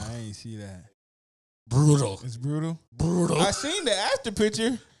 I ain't see that. Brutal. It's brutal. Brutal. I seen the after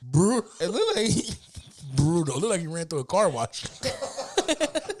picture. Brutal. It looked like he, Brutal. Look like he ran through a car wash.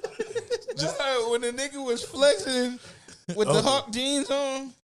 just when the nigga was flexing with the Hawk jeans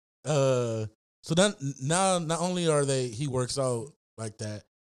on. So then now not only are he works out like that,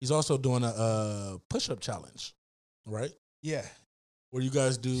 he's also doing a push-up challenge, right? Yeah. Where you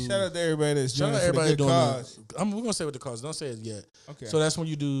guys do. Shout out to everybody that's Shout doing out it for the everybody good doing cause. we're gonna say what the cause. Don't say it yet. Okay. So that's when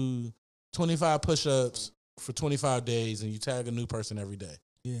you do 25 push-ups for 25 days, and you tag a new person every day.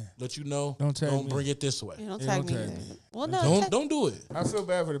 Yeah. Let you know. Don't tag me. bring it this way. You don't Yeah, tag don't me. tag either. me. Well, no. Don't do it. I feel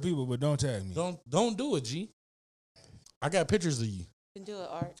bad for the people, but don't tag me. Don't do it, G. I got pictures of you. You can do it,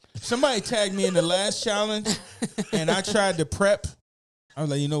 Art. Somebody tagged me in the last challenge, and I tried to prep. I was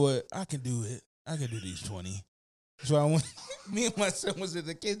like, you know what? I can do it. I can do these 20. So I went. Me and my son was in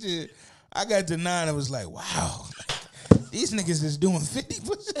the kitchen. I got to 9. I was like, wow, these niggas is doing 50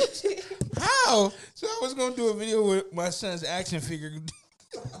 push-ups. How? So I was gonna do a video with my son's action figure.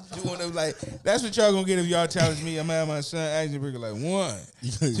 Doing them like that's what y'all gonna get if y'all challenge me. I'm gonna have my son action figure like 1,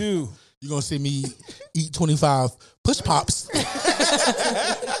 2. You're gonna see me eat 25 push pops.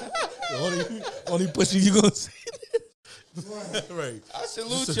 only pushing you gonna see. Right. I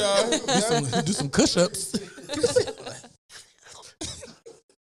salute y'all. Do some push-ups.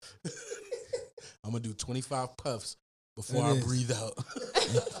 I'm gonna do 25 puffs before I It is. breathe out.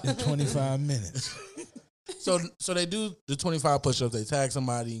 In 25 minutes. So they do the 25 push-ups. They tag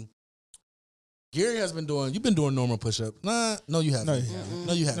somebody. Gary has been doing. You've been doing normal push-ups. Nah, no, you haven't. No, you haven't.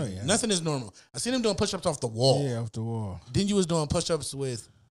 No, you haven't. No, you haven't. Nothing is normal. I seen him doing push-ups off the wall. Yeah, off the wall. Then you was doing push-ups with.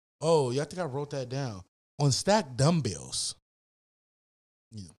 Oh, yeah, I think I wrote that down on stacked dumbbells.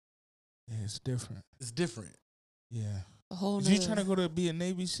 Yeah, it's different. It's different. Yeah. A whole Is you nother- trying to go to be a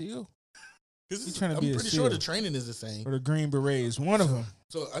Navy SEAL? You trying to I'm be a pretty SEAL. sure the training is the same. Or the Green Berets? One of them.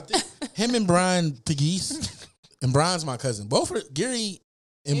 So I think him and Brian Pegues, and Brian's my cousin. Both are, Gary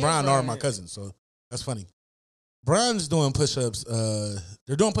and Brian are my cousins, so that's funny. Brian's doing push-ups.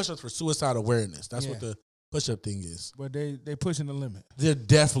 They're doing push-ups for suicide awareness. That's what Yeah. the push-up thing is. But they pushing the limit. They're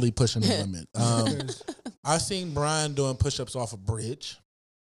definitely pushing the limit. Because I seen Brian doing push-ups off a bridge.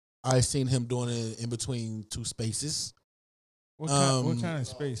 I seen him doing it in between two spaces. what kind of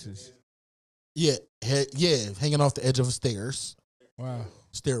spaces? Yeah, hanging off the edge of stairs, Wow.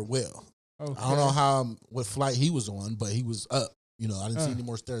 stairwell. Okay. I don't know what flight he was on, but he was up. You know, I didn't see any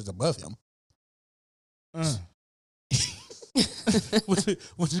more stairs above him.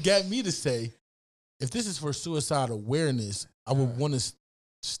 Which got me to say, if this is for suicide awareness, I would want to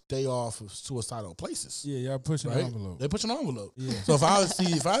stay off of suicidal places. Yeah, y'all pushing the Right? envelope. They push an envelope. Yeah. So if I was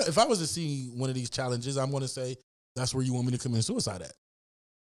if I was to see one of these challenges, I'm going to say that's where you want me to commit suicide at.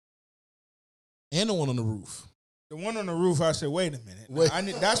 And the one on the roof. The one on the roof, I said, wait a minute. Wait.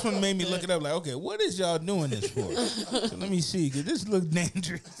 That's what made me look it up. Like, okay, what is y'all doing this for? So let me see, because this look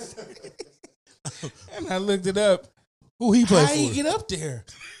dangerous. And I looked it up. Who he play How for? he get up there?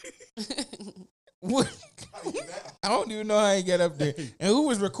 What? I don't even know how he got up there. And who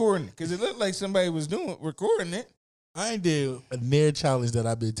was recording it? Because it looked like somebody was recording it. I ain't did a near challenge that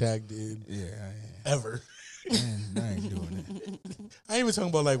I've been tagged in Yeah, ever. I ain't doing it. I ain't even talking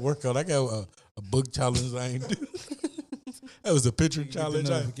about like workout. I got a book challenge I ain't do. That was a picture challenge.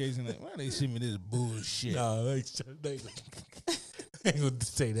 Notification like, why they send me this bullshit? Nah, they ain't gonna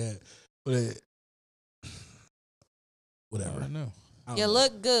say that. But whatever. I don't know. You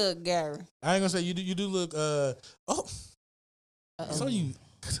look good, Gary. I ain't gonna say you do look. I saw you.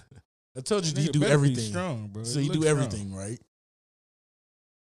 I told you Nigga you do better be everything. Strong, bro. So It you do looks everything, strong. right?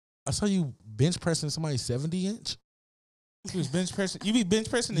 I saw you bench pressing somebody's 70-inch. You was bench pressing. You be bench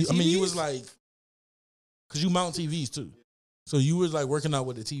pressing the I mean, you TVs? was like, cause you mount TVs too, so you was like working out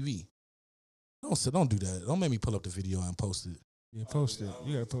with the TV. Don't do that. Don't make me pull up the video and post it. Yeah, post it.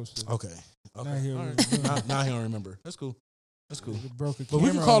 You gotta post it. Okay. Now Okay. he All don't right. remember. now he don't remember. That's cool. That's cool. You broke a But we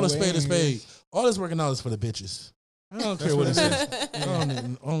can camera call on a the way spade a in here. spade. All this working out is for the bitches. I don't care what he says. I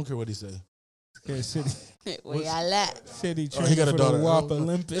don't care what he say. Okay, City Where y'all at? City Oh, he training got a for daughter. the WAP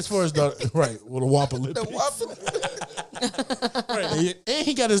Olympics. It's for his daughter, right? Well, the WAP Olympics. Right. And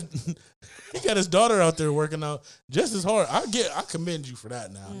he got his daughter out there working out just as hard. I commend you for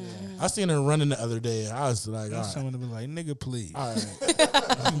that. Now I seen her running the other day. And I was like, all right, Someone to be like, nigga, please. all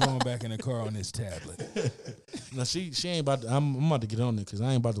right. I'm going back in the car on this tablet. No, she ain't about to. I'm about to get on it because I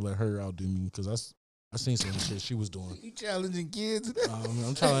ain't about to let her outdo me because I seen some shit she was doing. You challenging kids?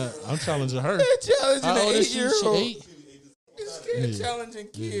 I'm challenging her. Challenging How an old is she? She 8-year-old. 8. This kid Yeah. challenging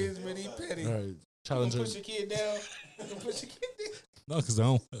kids, man. He petty. All right, You challenge gonna her. push your kid down? You gonna push your kid down? No, because I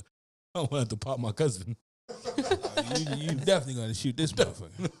don't want to pop my cousin. You definitely gonna shoot this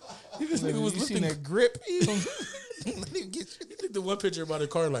motherfucker. This nigga was You seen lifting. that grip? You think the one picture about the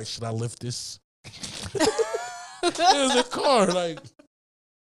car, like, should I lift this? It was a car, like,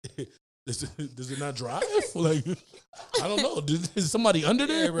 does it not drive? Like, I don't know. Is somebody under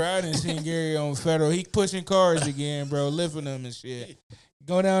Yeah, there? bro. I didn't see Gary on Federal. He pushing cars again, bro, lifting them and shit.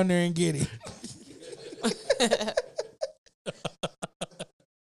 Go down there and get it.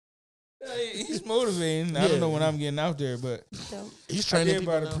 He's motivating. I don't know when I'm getting out there, but He's I training did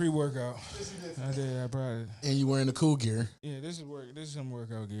people buy the now. pre-workout. I did. I brought it. And you wearing the cool gear. Yeah, this is work. This is some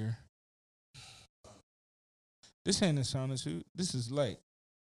workout gear. This ain't a sauna suit. This is light.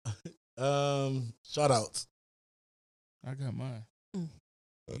 Shout outs. I got mine. Mm.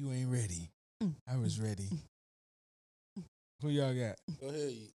 You ain't ready. Mm. I was ready. Who y'all got? Go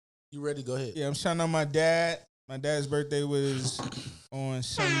ahead. You ready? Go ahead. Yeah, I'm shouting out my dad. My dad's birthday was on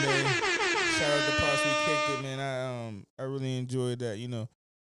Sunday. Shout out to Pops. We kicked it, man. I really enjoyed that. You know,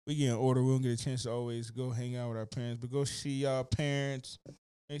 we get an order. We don't get a chance to always go hang out with our parents, but go see y'all parents.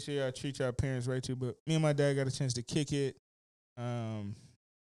 Make sure y'all treat y'all parents right too. But me and my dad got a chance to kick it.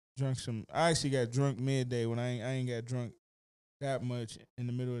 Drunk some. I actually got drunk midday when I ain't got drunk that much in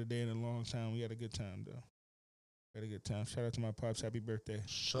the middle of the day in a long time. We had a good time though. Had a good time. Shout out to my pops. Happy birthday.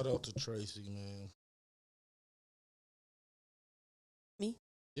 Shout out to Tracy, man. Me?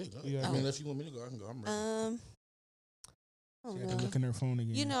 Yeah, go. Yeah, I mean, oh. if you want me to go, I can go. I'm ready. Oh She had to no. look in her phone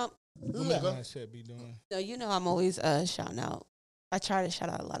again. You know, You want me to go? I should be doing. no, you know, I'm always shouting out. I try to shout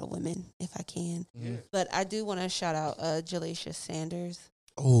out a lot of women if I can, Mhm. but I do want to shout out Jalacia Sanders.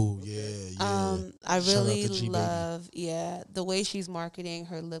 Oh yeah, yeah. I Shout out really to G-Baby. love, the way she's marketing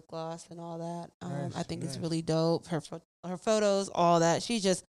her lip gloss and all that. Nice, I think it's nice. really dope. Her photos, all that. She's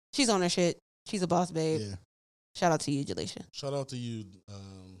on her shit. She's a boss babe. Yeah. Shout out to you, Jalacia. Shout out to you.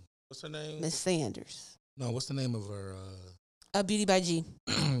 What's her name? Miss Sanders. No, what's the name of her? Beauty by G.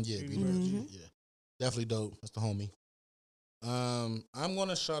 Yeah, Beauty by G. Mhm. Yeah, definitely dope. That's the homie. I'm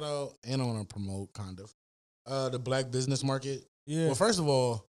gonna shout out and I want to promote kind of the Black Business Market. Yeah. Well, first of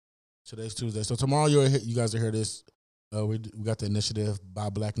all, today's Tuesday, so tomorrow you guys will hear this. We got the initiative Buy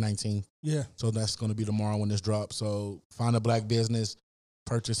Black 19, yeah. so that's gonna be tomorrow when this drops. So find a black business,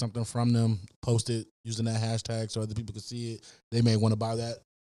 purchase something from them, post it using that hashtag so other people can see it. They may want to buy that.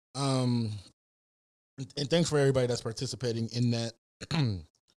 And thanks for everybody that's participating in that.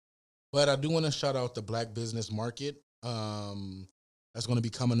 But I do want to shout out the Black Business Market. That's going to be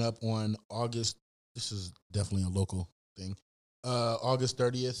coming up on August. This is definitely a local thing. August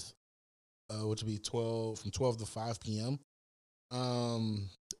 30th, which will be from 12 to 5 p.m.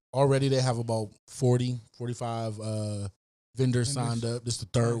 Already they have about 45 vendors signed up. This is the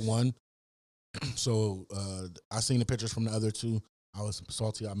third Nice. one. So I seen the pictures from the other two. I was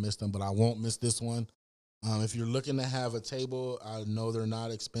salty I missed them, but I won't miss this one. If you're looking to have a table, I know they're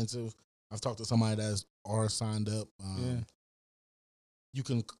not expensive. I've talked to somebody that's are signed up. Yeah. You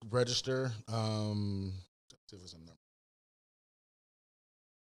can register. Let's see if it's a number.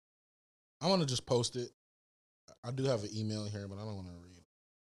 I want to just post it. I do have an email here, but I don't want to read.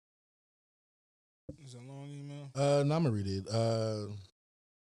 It's a long email. No, I'm gonna read it.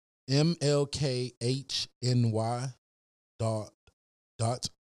 MLKHNY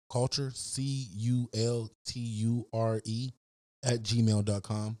culture, CULTURE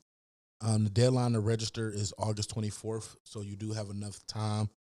 @gmail.com. The deadline to register is August 24th, so you do have enough time.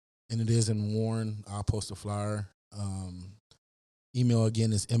 And it is in Warren. I'll post a flyer. Email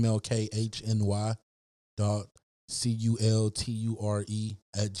again is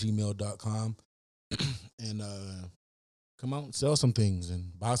mlkhny.culture@gmail.com. And come out and sell some things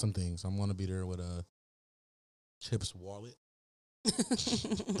and buy some things. I want to be there with a Chip's wallet.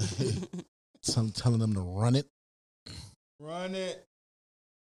 Telling them to run it. Run it.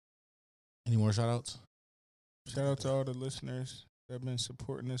 Any more shout outs? Shout out to all the listeners that have been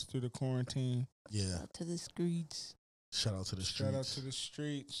supporting us through the quarantine. Yeah. To the streets. Shout out to the streets. Shout out to the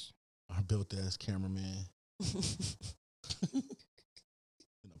streets. Our built ass cameraman.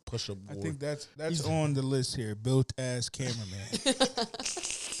 Push up board. I think that's on the list here. Built ass cameraman.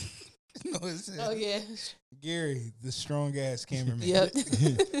 You know what it says? Oh yeah. Gary, the strong ass cameraman. Yep.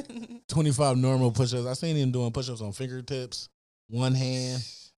 25 normal push-ups. I seen him doing push-ups on fingertips, one hand,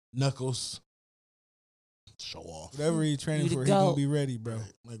 knuckles. Show off. Whatever he's training You for, the he's going goat. to be ready, bro.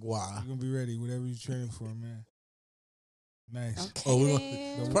 Like, why? He's going to be ready. Whatever he's training for, man. Nice. Okay. Oh,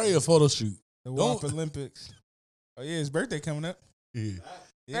 it's probably a photo shoot. The WAP Olympics. Oh, yeah, his birthday coming up. Yeah.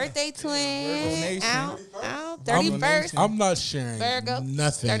 Yeah. Birthday Virgo twin. Nation. Out. 31st. I'm not sharing Virgo.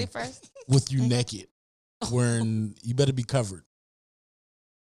 nothing 31st. with you naked. Wearing, you better be covered.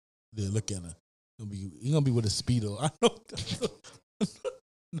 Yeah, look at her. You're gonna be with a Speedo. I know.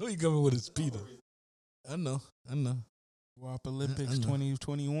 No, you're coming with a Speedo. I know. WAP Olympics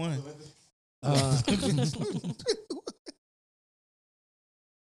 2021. I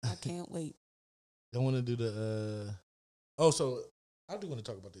can't wait. I want to do the. So I do want to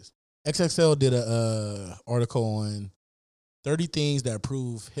talk about this. XXL did a article on 30 things that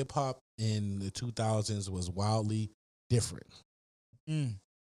prove hip hop in the 2000s was wildly different. I'm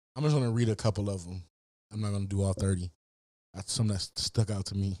just going to read a couple of them. I'm not going to do all 30. That's some that stuck out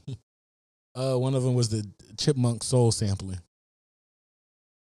to me. One of them was the Chipmunk Soul sampling.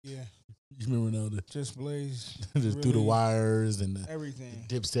 Yeah. You remember now the Just Blaze. just through the really wires and the everything.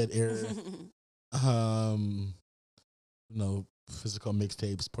 Dipset era. Physical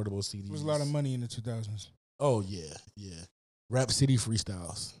mixtapes, portable CDs. There was a lot of money in the 2000s. Oh yeah. Rap City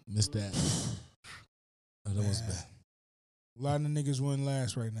freestyles. Missed that. Oh, that was Man. bad. A lot of niggas wouldn't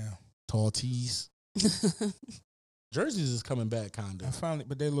last right now. Tall tees. Jerseys is coming back, kinda.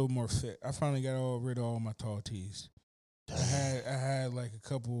 But they a little more fit. I finally got rid of all my tall tees. I had like a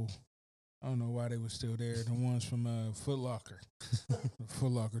couple. I don't know why they were still there. The ones from Foot Locker, the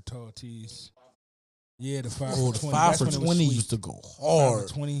Foot Locker tall tees. Yeah, the 5 Oh, for the 20. 5 That's for when it was 20 sweet. used to go 5 hard.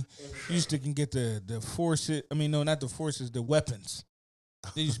 for 20. You used to can get the forces. I mean, no, not the forces. The weapons.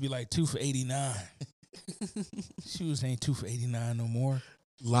 They used to be like 2 for $89. Shoes ain't 2 for $89 no more.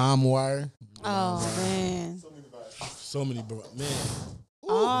 LimeWire. Oh man. So many, bro. Man.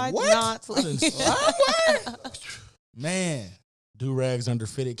 Odd what? knots. I done- Man, Do-rags under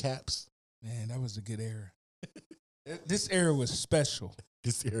fitted caps. man, that was a good era. This era was special.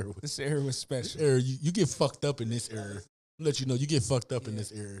 This era was. This era was This special. era, you get fucked up in this era. I'll let you know, you get fucked up in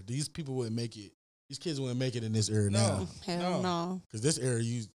this era. These people wouldn't make it. These kids wouldn't make it in this era now. Hell no. Because this era,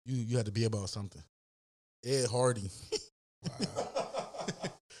 you had to be about something. Ed Hardy.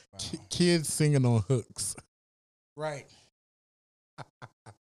 Kids singing on hooks. Right.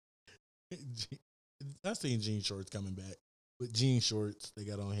 I seen jean shorts coming back. But jean shorts they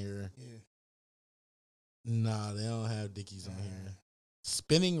got on here. Yeah. Nah, they don't have Dickies on here.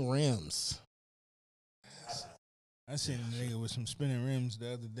 Spinning rims. I seen a nigga with some spinning rims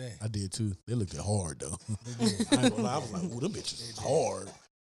the other day. I did too. They looked hard though. They did. I ain't gonna lie. I was like, ooh, them bitches is hard.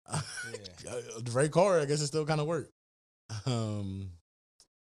 The right car, I guess it still kind of worked. What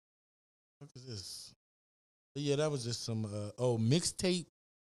is this? But yeah, that was just some mixtape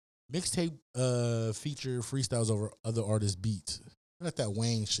feature freestyles over other artists' beats. Like that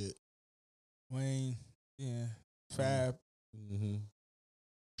Wayne shit. Wayne, yeah. Fab. Mm-hmm.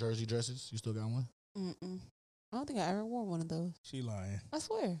 Jersey dresses. You still got one? Mm-mm. I don't think I ever wore one of those. She lying. I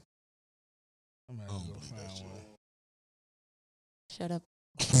swear. I'm gonna I have don't to go believe that find shit. one. Shut up.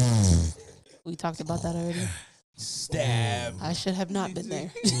 We talked about that already. Stab. I should have not been there.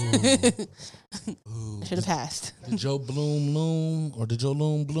 Ooh. I should have passed. Did Joe Bloom loom or did Joe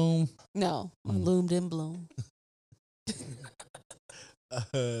Loom bloom? No, my loom didn't bloom.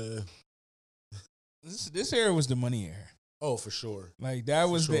 This era was the money era. Oh, for sure. Like that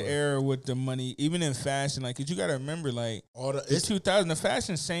was sure. the era with the money, even in fashion. Like, 'cause you gotta remember, like All the, the it's, 2000, the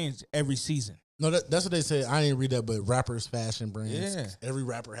fashion changed every season. no, that's what they say. I didn't read that, but rappers' fashion brands. Yeah. Every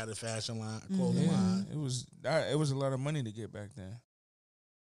rapper had a fashion line, a clothing line. It was a lot of money to get back then.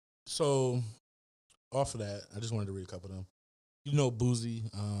 So off of that, I just wanted to read a couple of them. You know Boosie.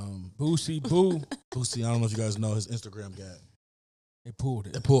 Boosie Boo. Boosie, I don't know if you guys know his Instagram got. They pulled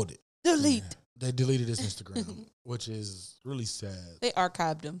it. They pulled it. Delete. They deleted his Instagram, which is really sad. They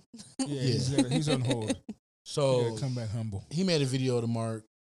archived him. Yeah, he's on hold. So come back humble. he made a video to Mark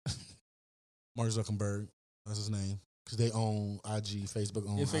Zuckerberg. That's his name. Because they own IG, Facebook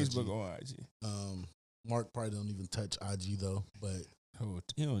owns Facebook IG. on IG. Mark probably don't even touch IG though, but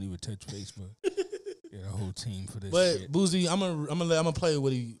He don't even touch Facebook. Get a whole team for this but shit. Boosie, I'm gonna play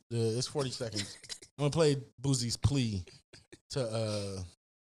what he. It's 40 seconds. I'm gonna play Boosie's plea to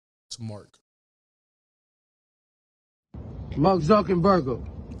Mark. Mark Zuckerberg.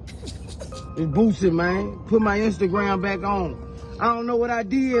 It's Boosie, man. Put my Instagram back on. I don't know what I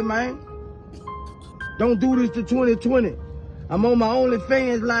did, man. Don't do this to 2020. I'm on my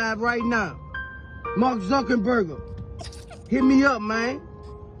OnlyFans live right now. Mark Zuckerberg. Hit me up, man.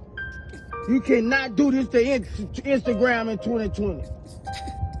 You cannot do this to Instagram in 2020.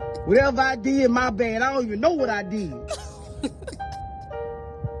 Whatever I did, my bad. I don't even know what I did.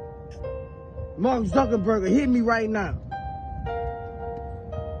 Mark Zuckerberg, hit me right now.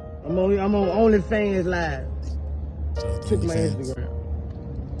 I'm on OnlyFans live. Took my Instagram.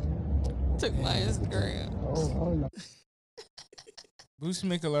 Took my Instagram. Oh no. Boosie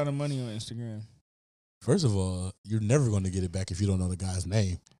make a lot of money on Instagram. First of all, you're never going to get it back if you don't know the guy's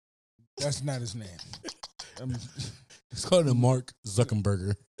name. That's not his name. It's called him Mark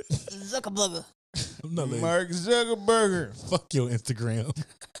Zuckerberg. Zuckerberg. I'm not letting- Mark Zuckerberg. Fuck your Instagram.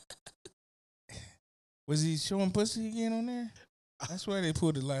 Was he showing pussy again on there? I swear they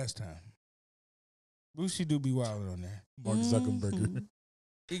pulled it last time. Boosie do be wilding on there. Mark Zuckerberg.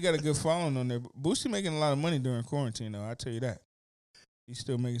 He got a good following on there. Boosie making a lot of money during quarantine, though. I tell you that. He's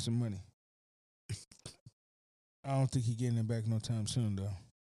still making some money. I don't think he's getting it back no time soon, though.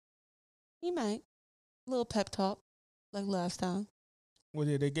 He might. A little pep talk, like last time. Well,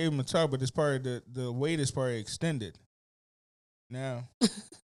 yeah, they gave him a talk, but it's part of the wait is part extended. Now,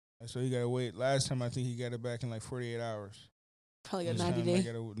 so he got to wait. Last time, I think he got it back in like 48 hours. Probably got This 90 time, I days.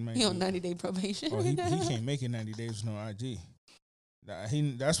 gotta make He on it. 90-day probation. Oh, he can't make it 90 days with no IG.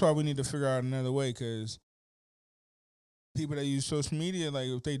 That's why we need to figure out another way, because people that use social media, like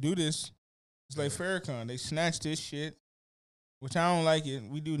if they do this, it's like Farrakhan. They snatch this shit, which I don't like it.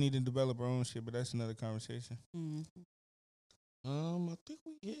 We do need to develop our own shit, but that's another conversation. Mm. I think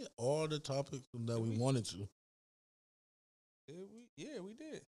we hit all the topics that we wanted to. Yeah, we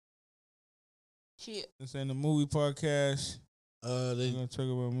did. Shit. This ain't a movie podcast. We're They gonna talk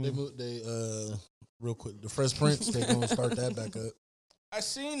about movies. real quick. The Fresh Prince, they gonna start that back up. I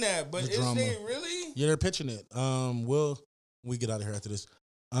seen that, but The is drama. they really? Yeah, they're pitching it. We get out of here after this.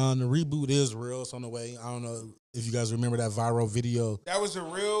 The reboot is real. It's on the way. I don't know if you guys remember that viral video. That was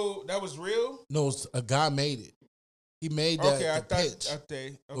real? No, a guy made it. He made that Okay, pitch,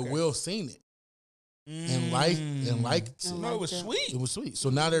 okay. but Will seen it and liked it. No, it was sweet. It was sweet.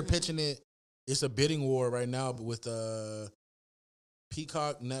 So now they're pitching it. It's a bidding war right now, but with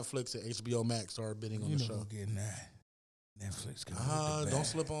Peacock, Netflix, and HBO Max are bidding on the show. Getting that. Netflix. Can Don't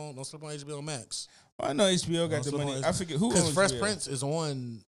slip on HBO Max. I know HBO got the money. I forget who Because owns Fresh HBO. Prince is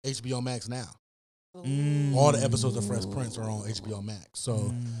on HBO Max now. Mm. All the episodes of Fresh Prince are on HBO Max.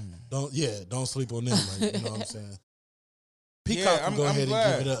 So don't sleep on them. Like, you know what I'm saying? Peacock can go ahead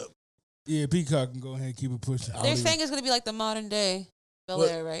and give it up. Yeah, Peacock can go ahead and keep it pushing. They're saying it's going to be like the modern day Bel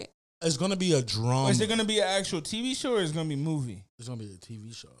Air, right? It's gonna be a drama. Is it gonna be an actual TV show or is it gonna be a movie? It's gonna be a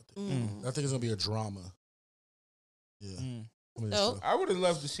TV show. I think it's gonna be a drama. Yeah. I would have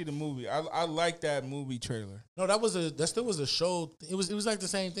loved to see the movie. I like that movie trailer. No, that still was a show. It was like the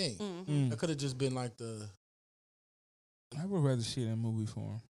same thing. Mm-hmm. It could have just been like the. I would rather see that movie for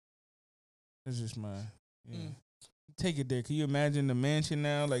him. That's just my. Yeah. Take it there. Can you imagine the mansion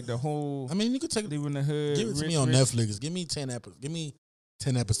now? Like the whole. I mean, you could take Leaving the hood. Give it to me on Netflix. Give me 10 episodes. Give me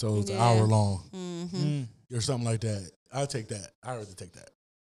 10 episodes, an hour long, or something like that. I'll take that. I'd rather take that.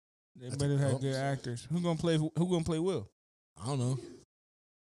 They better have good actors. Who gonna play Will? I don't know.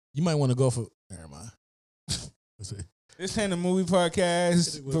 You might want to go for. Never mind. Let's see. This ain't a movie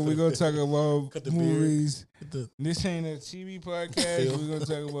podcast, but we're gonna talk about movies. This ain't a TV podcast. We're gonna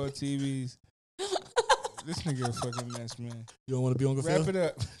talk about TVs. This nigga a fucking mess, man. You don't want to be on Gafil? Wrap it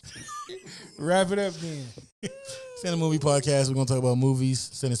up. Wrap it up, then. Send a movie podcast. We're gonna talk about movies.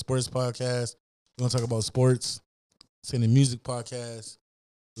 Send a sports podcast. We're gonna talk about sports. Send a music podcast.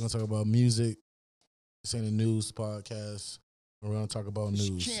 We're gonna talk about music. Send a news podcast. We're gonna talk about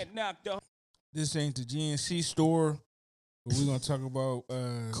news. This ain't the GNC store, but we're gonna talk about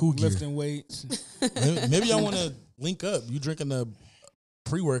Cool gear. lifting weights. Maybe y'all want to link up. You drinking the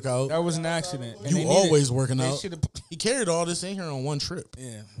pre-workout. That was an accident. And You they always working they out. should've- He carried all this in here on one trip.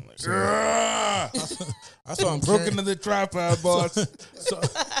 Yeah. Like, So- "Grrrr." I saw him Broke carrying, into the tripod, boss.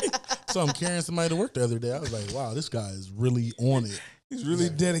 so I'm carrying somebody to work the other day. I was like, wow, this guy is really on it. He's really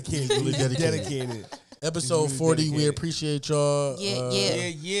dedicated. Really dedicated. Episode really 40, we dedicated. appreciate y'all.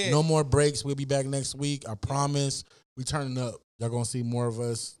 Yeah. No more breaks. We'll be back next week. I promise. We turning up. Y'all gonna see more of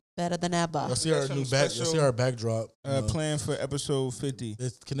us. Better than ever. Y'all see our got new some back. Y'all see our backdrop. Plan for episode 50.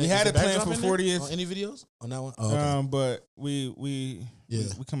 We had it planned for 40th. On any videos on that one? Oh, okay. But we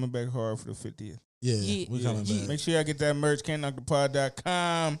coming back hard for the 50th. yeah, we coming back. Make sure y'all get that merch,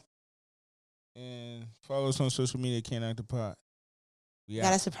 can'tknocktherepod.com. And follow us on social media, Can't Knock the Pod. We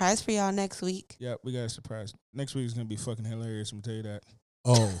Got a out. surprise for y'all next week. Yep, we got a surprise. Next week is going to be fucking hilarious, I'm going to tell you that.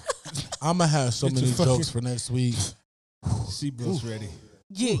 Oh, I'm gonna have so Get many your fucking- jokes for next week. Seatbelts ready.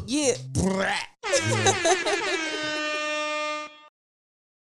 Yeah. Brat.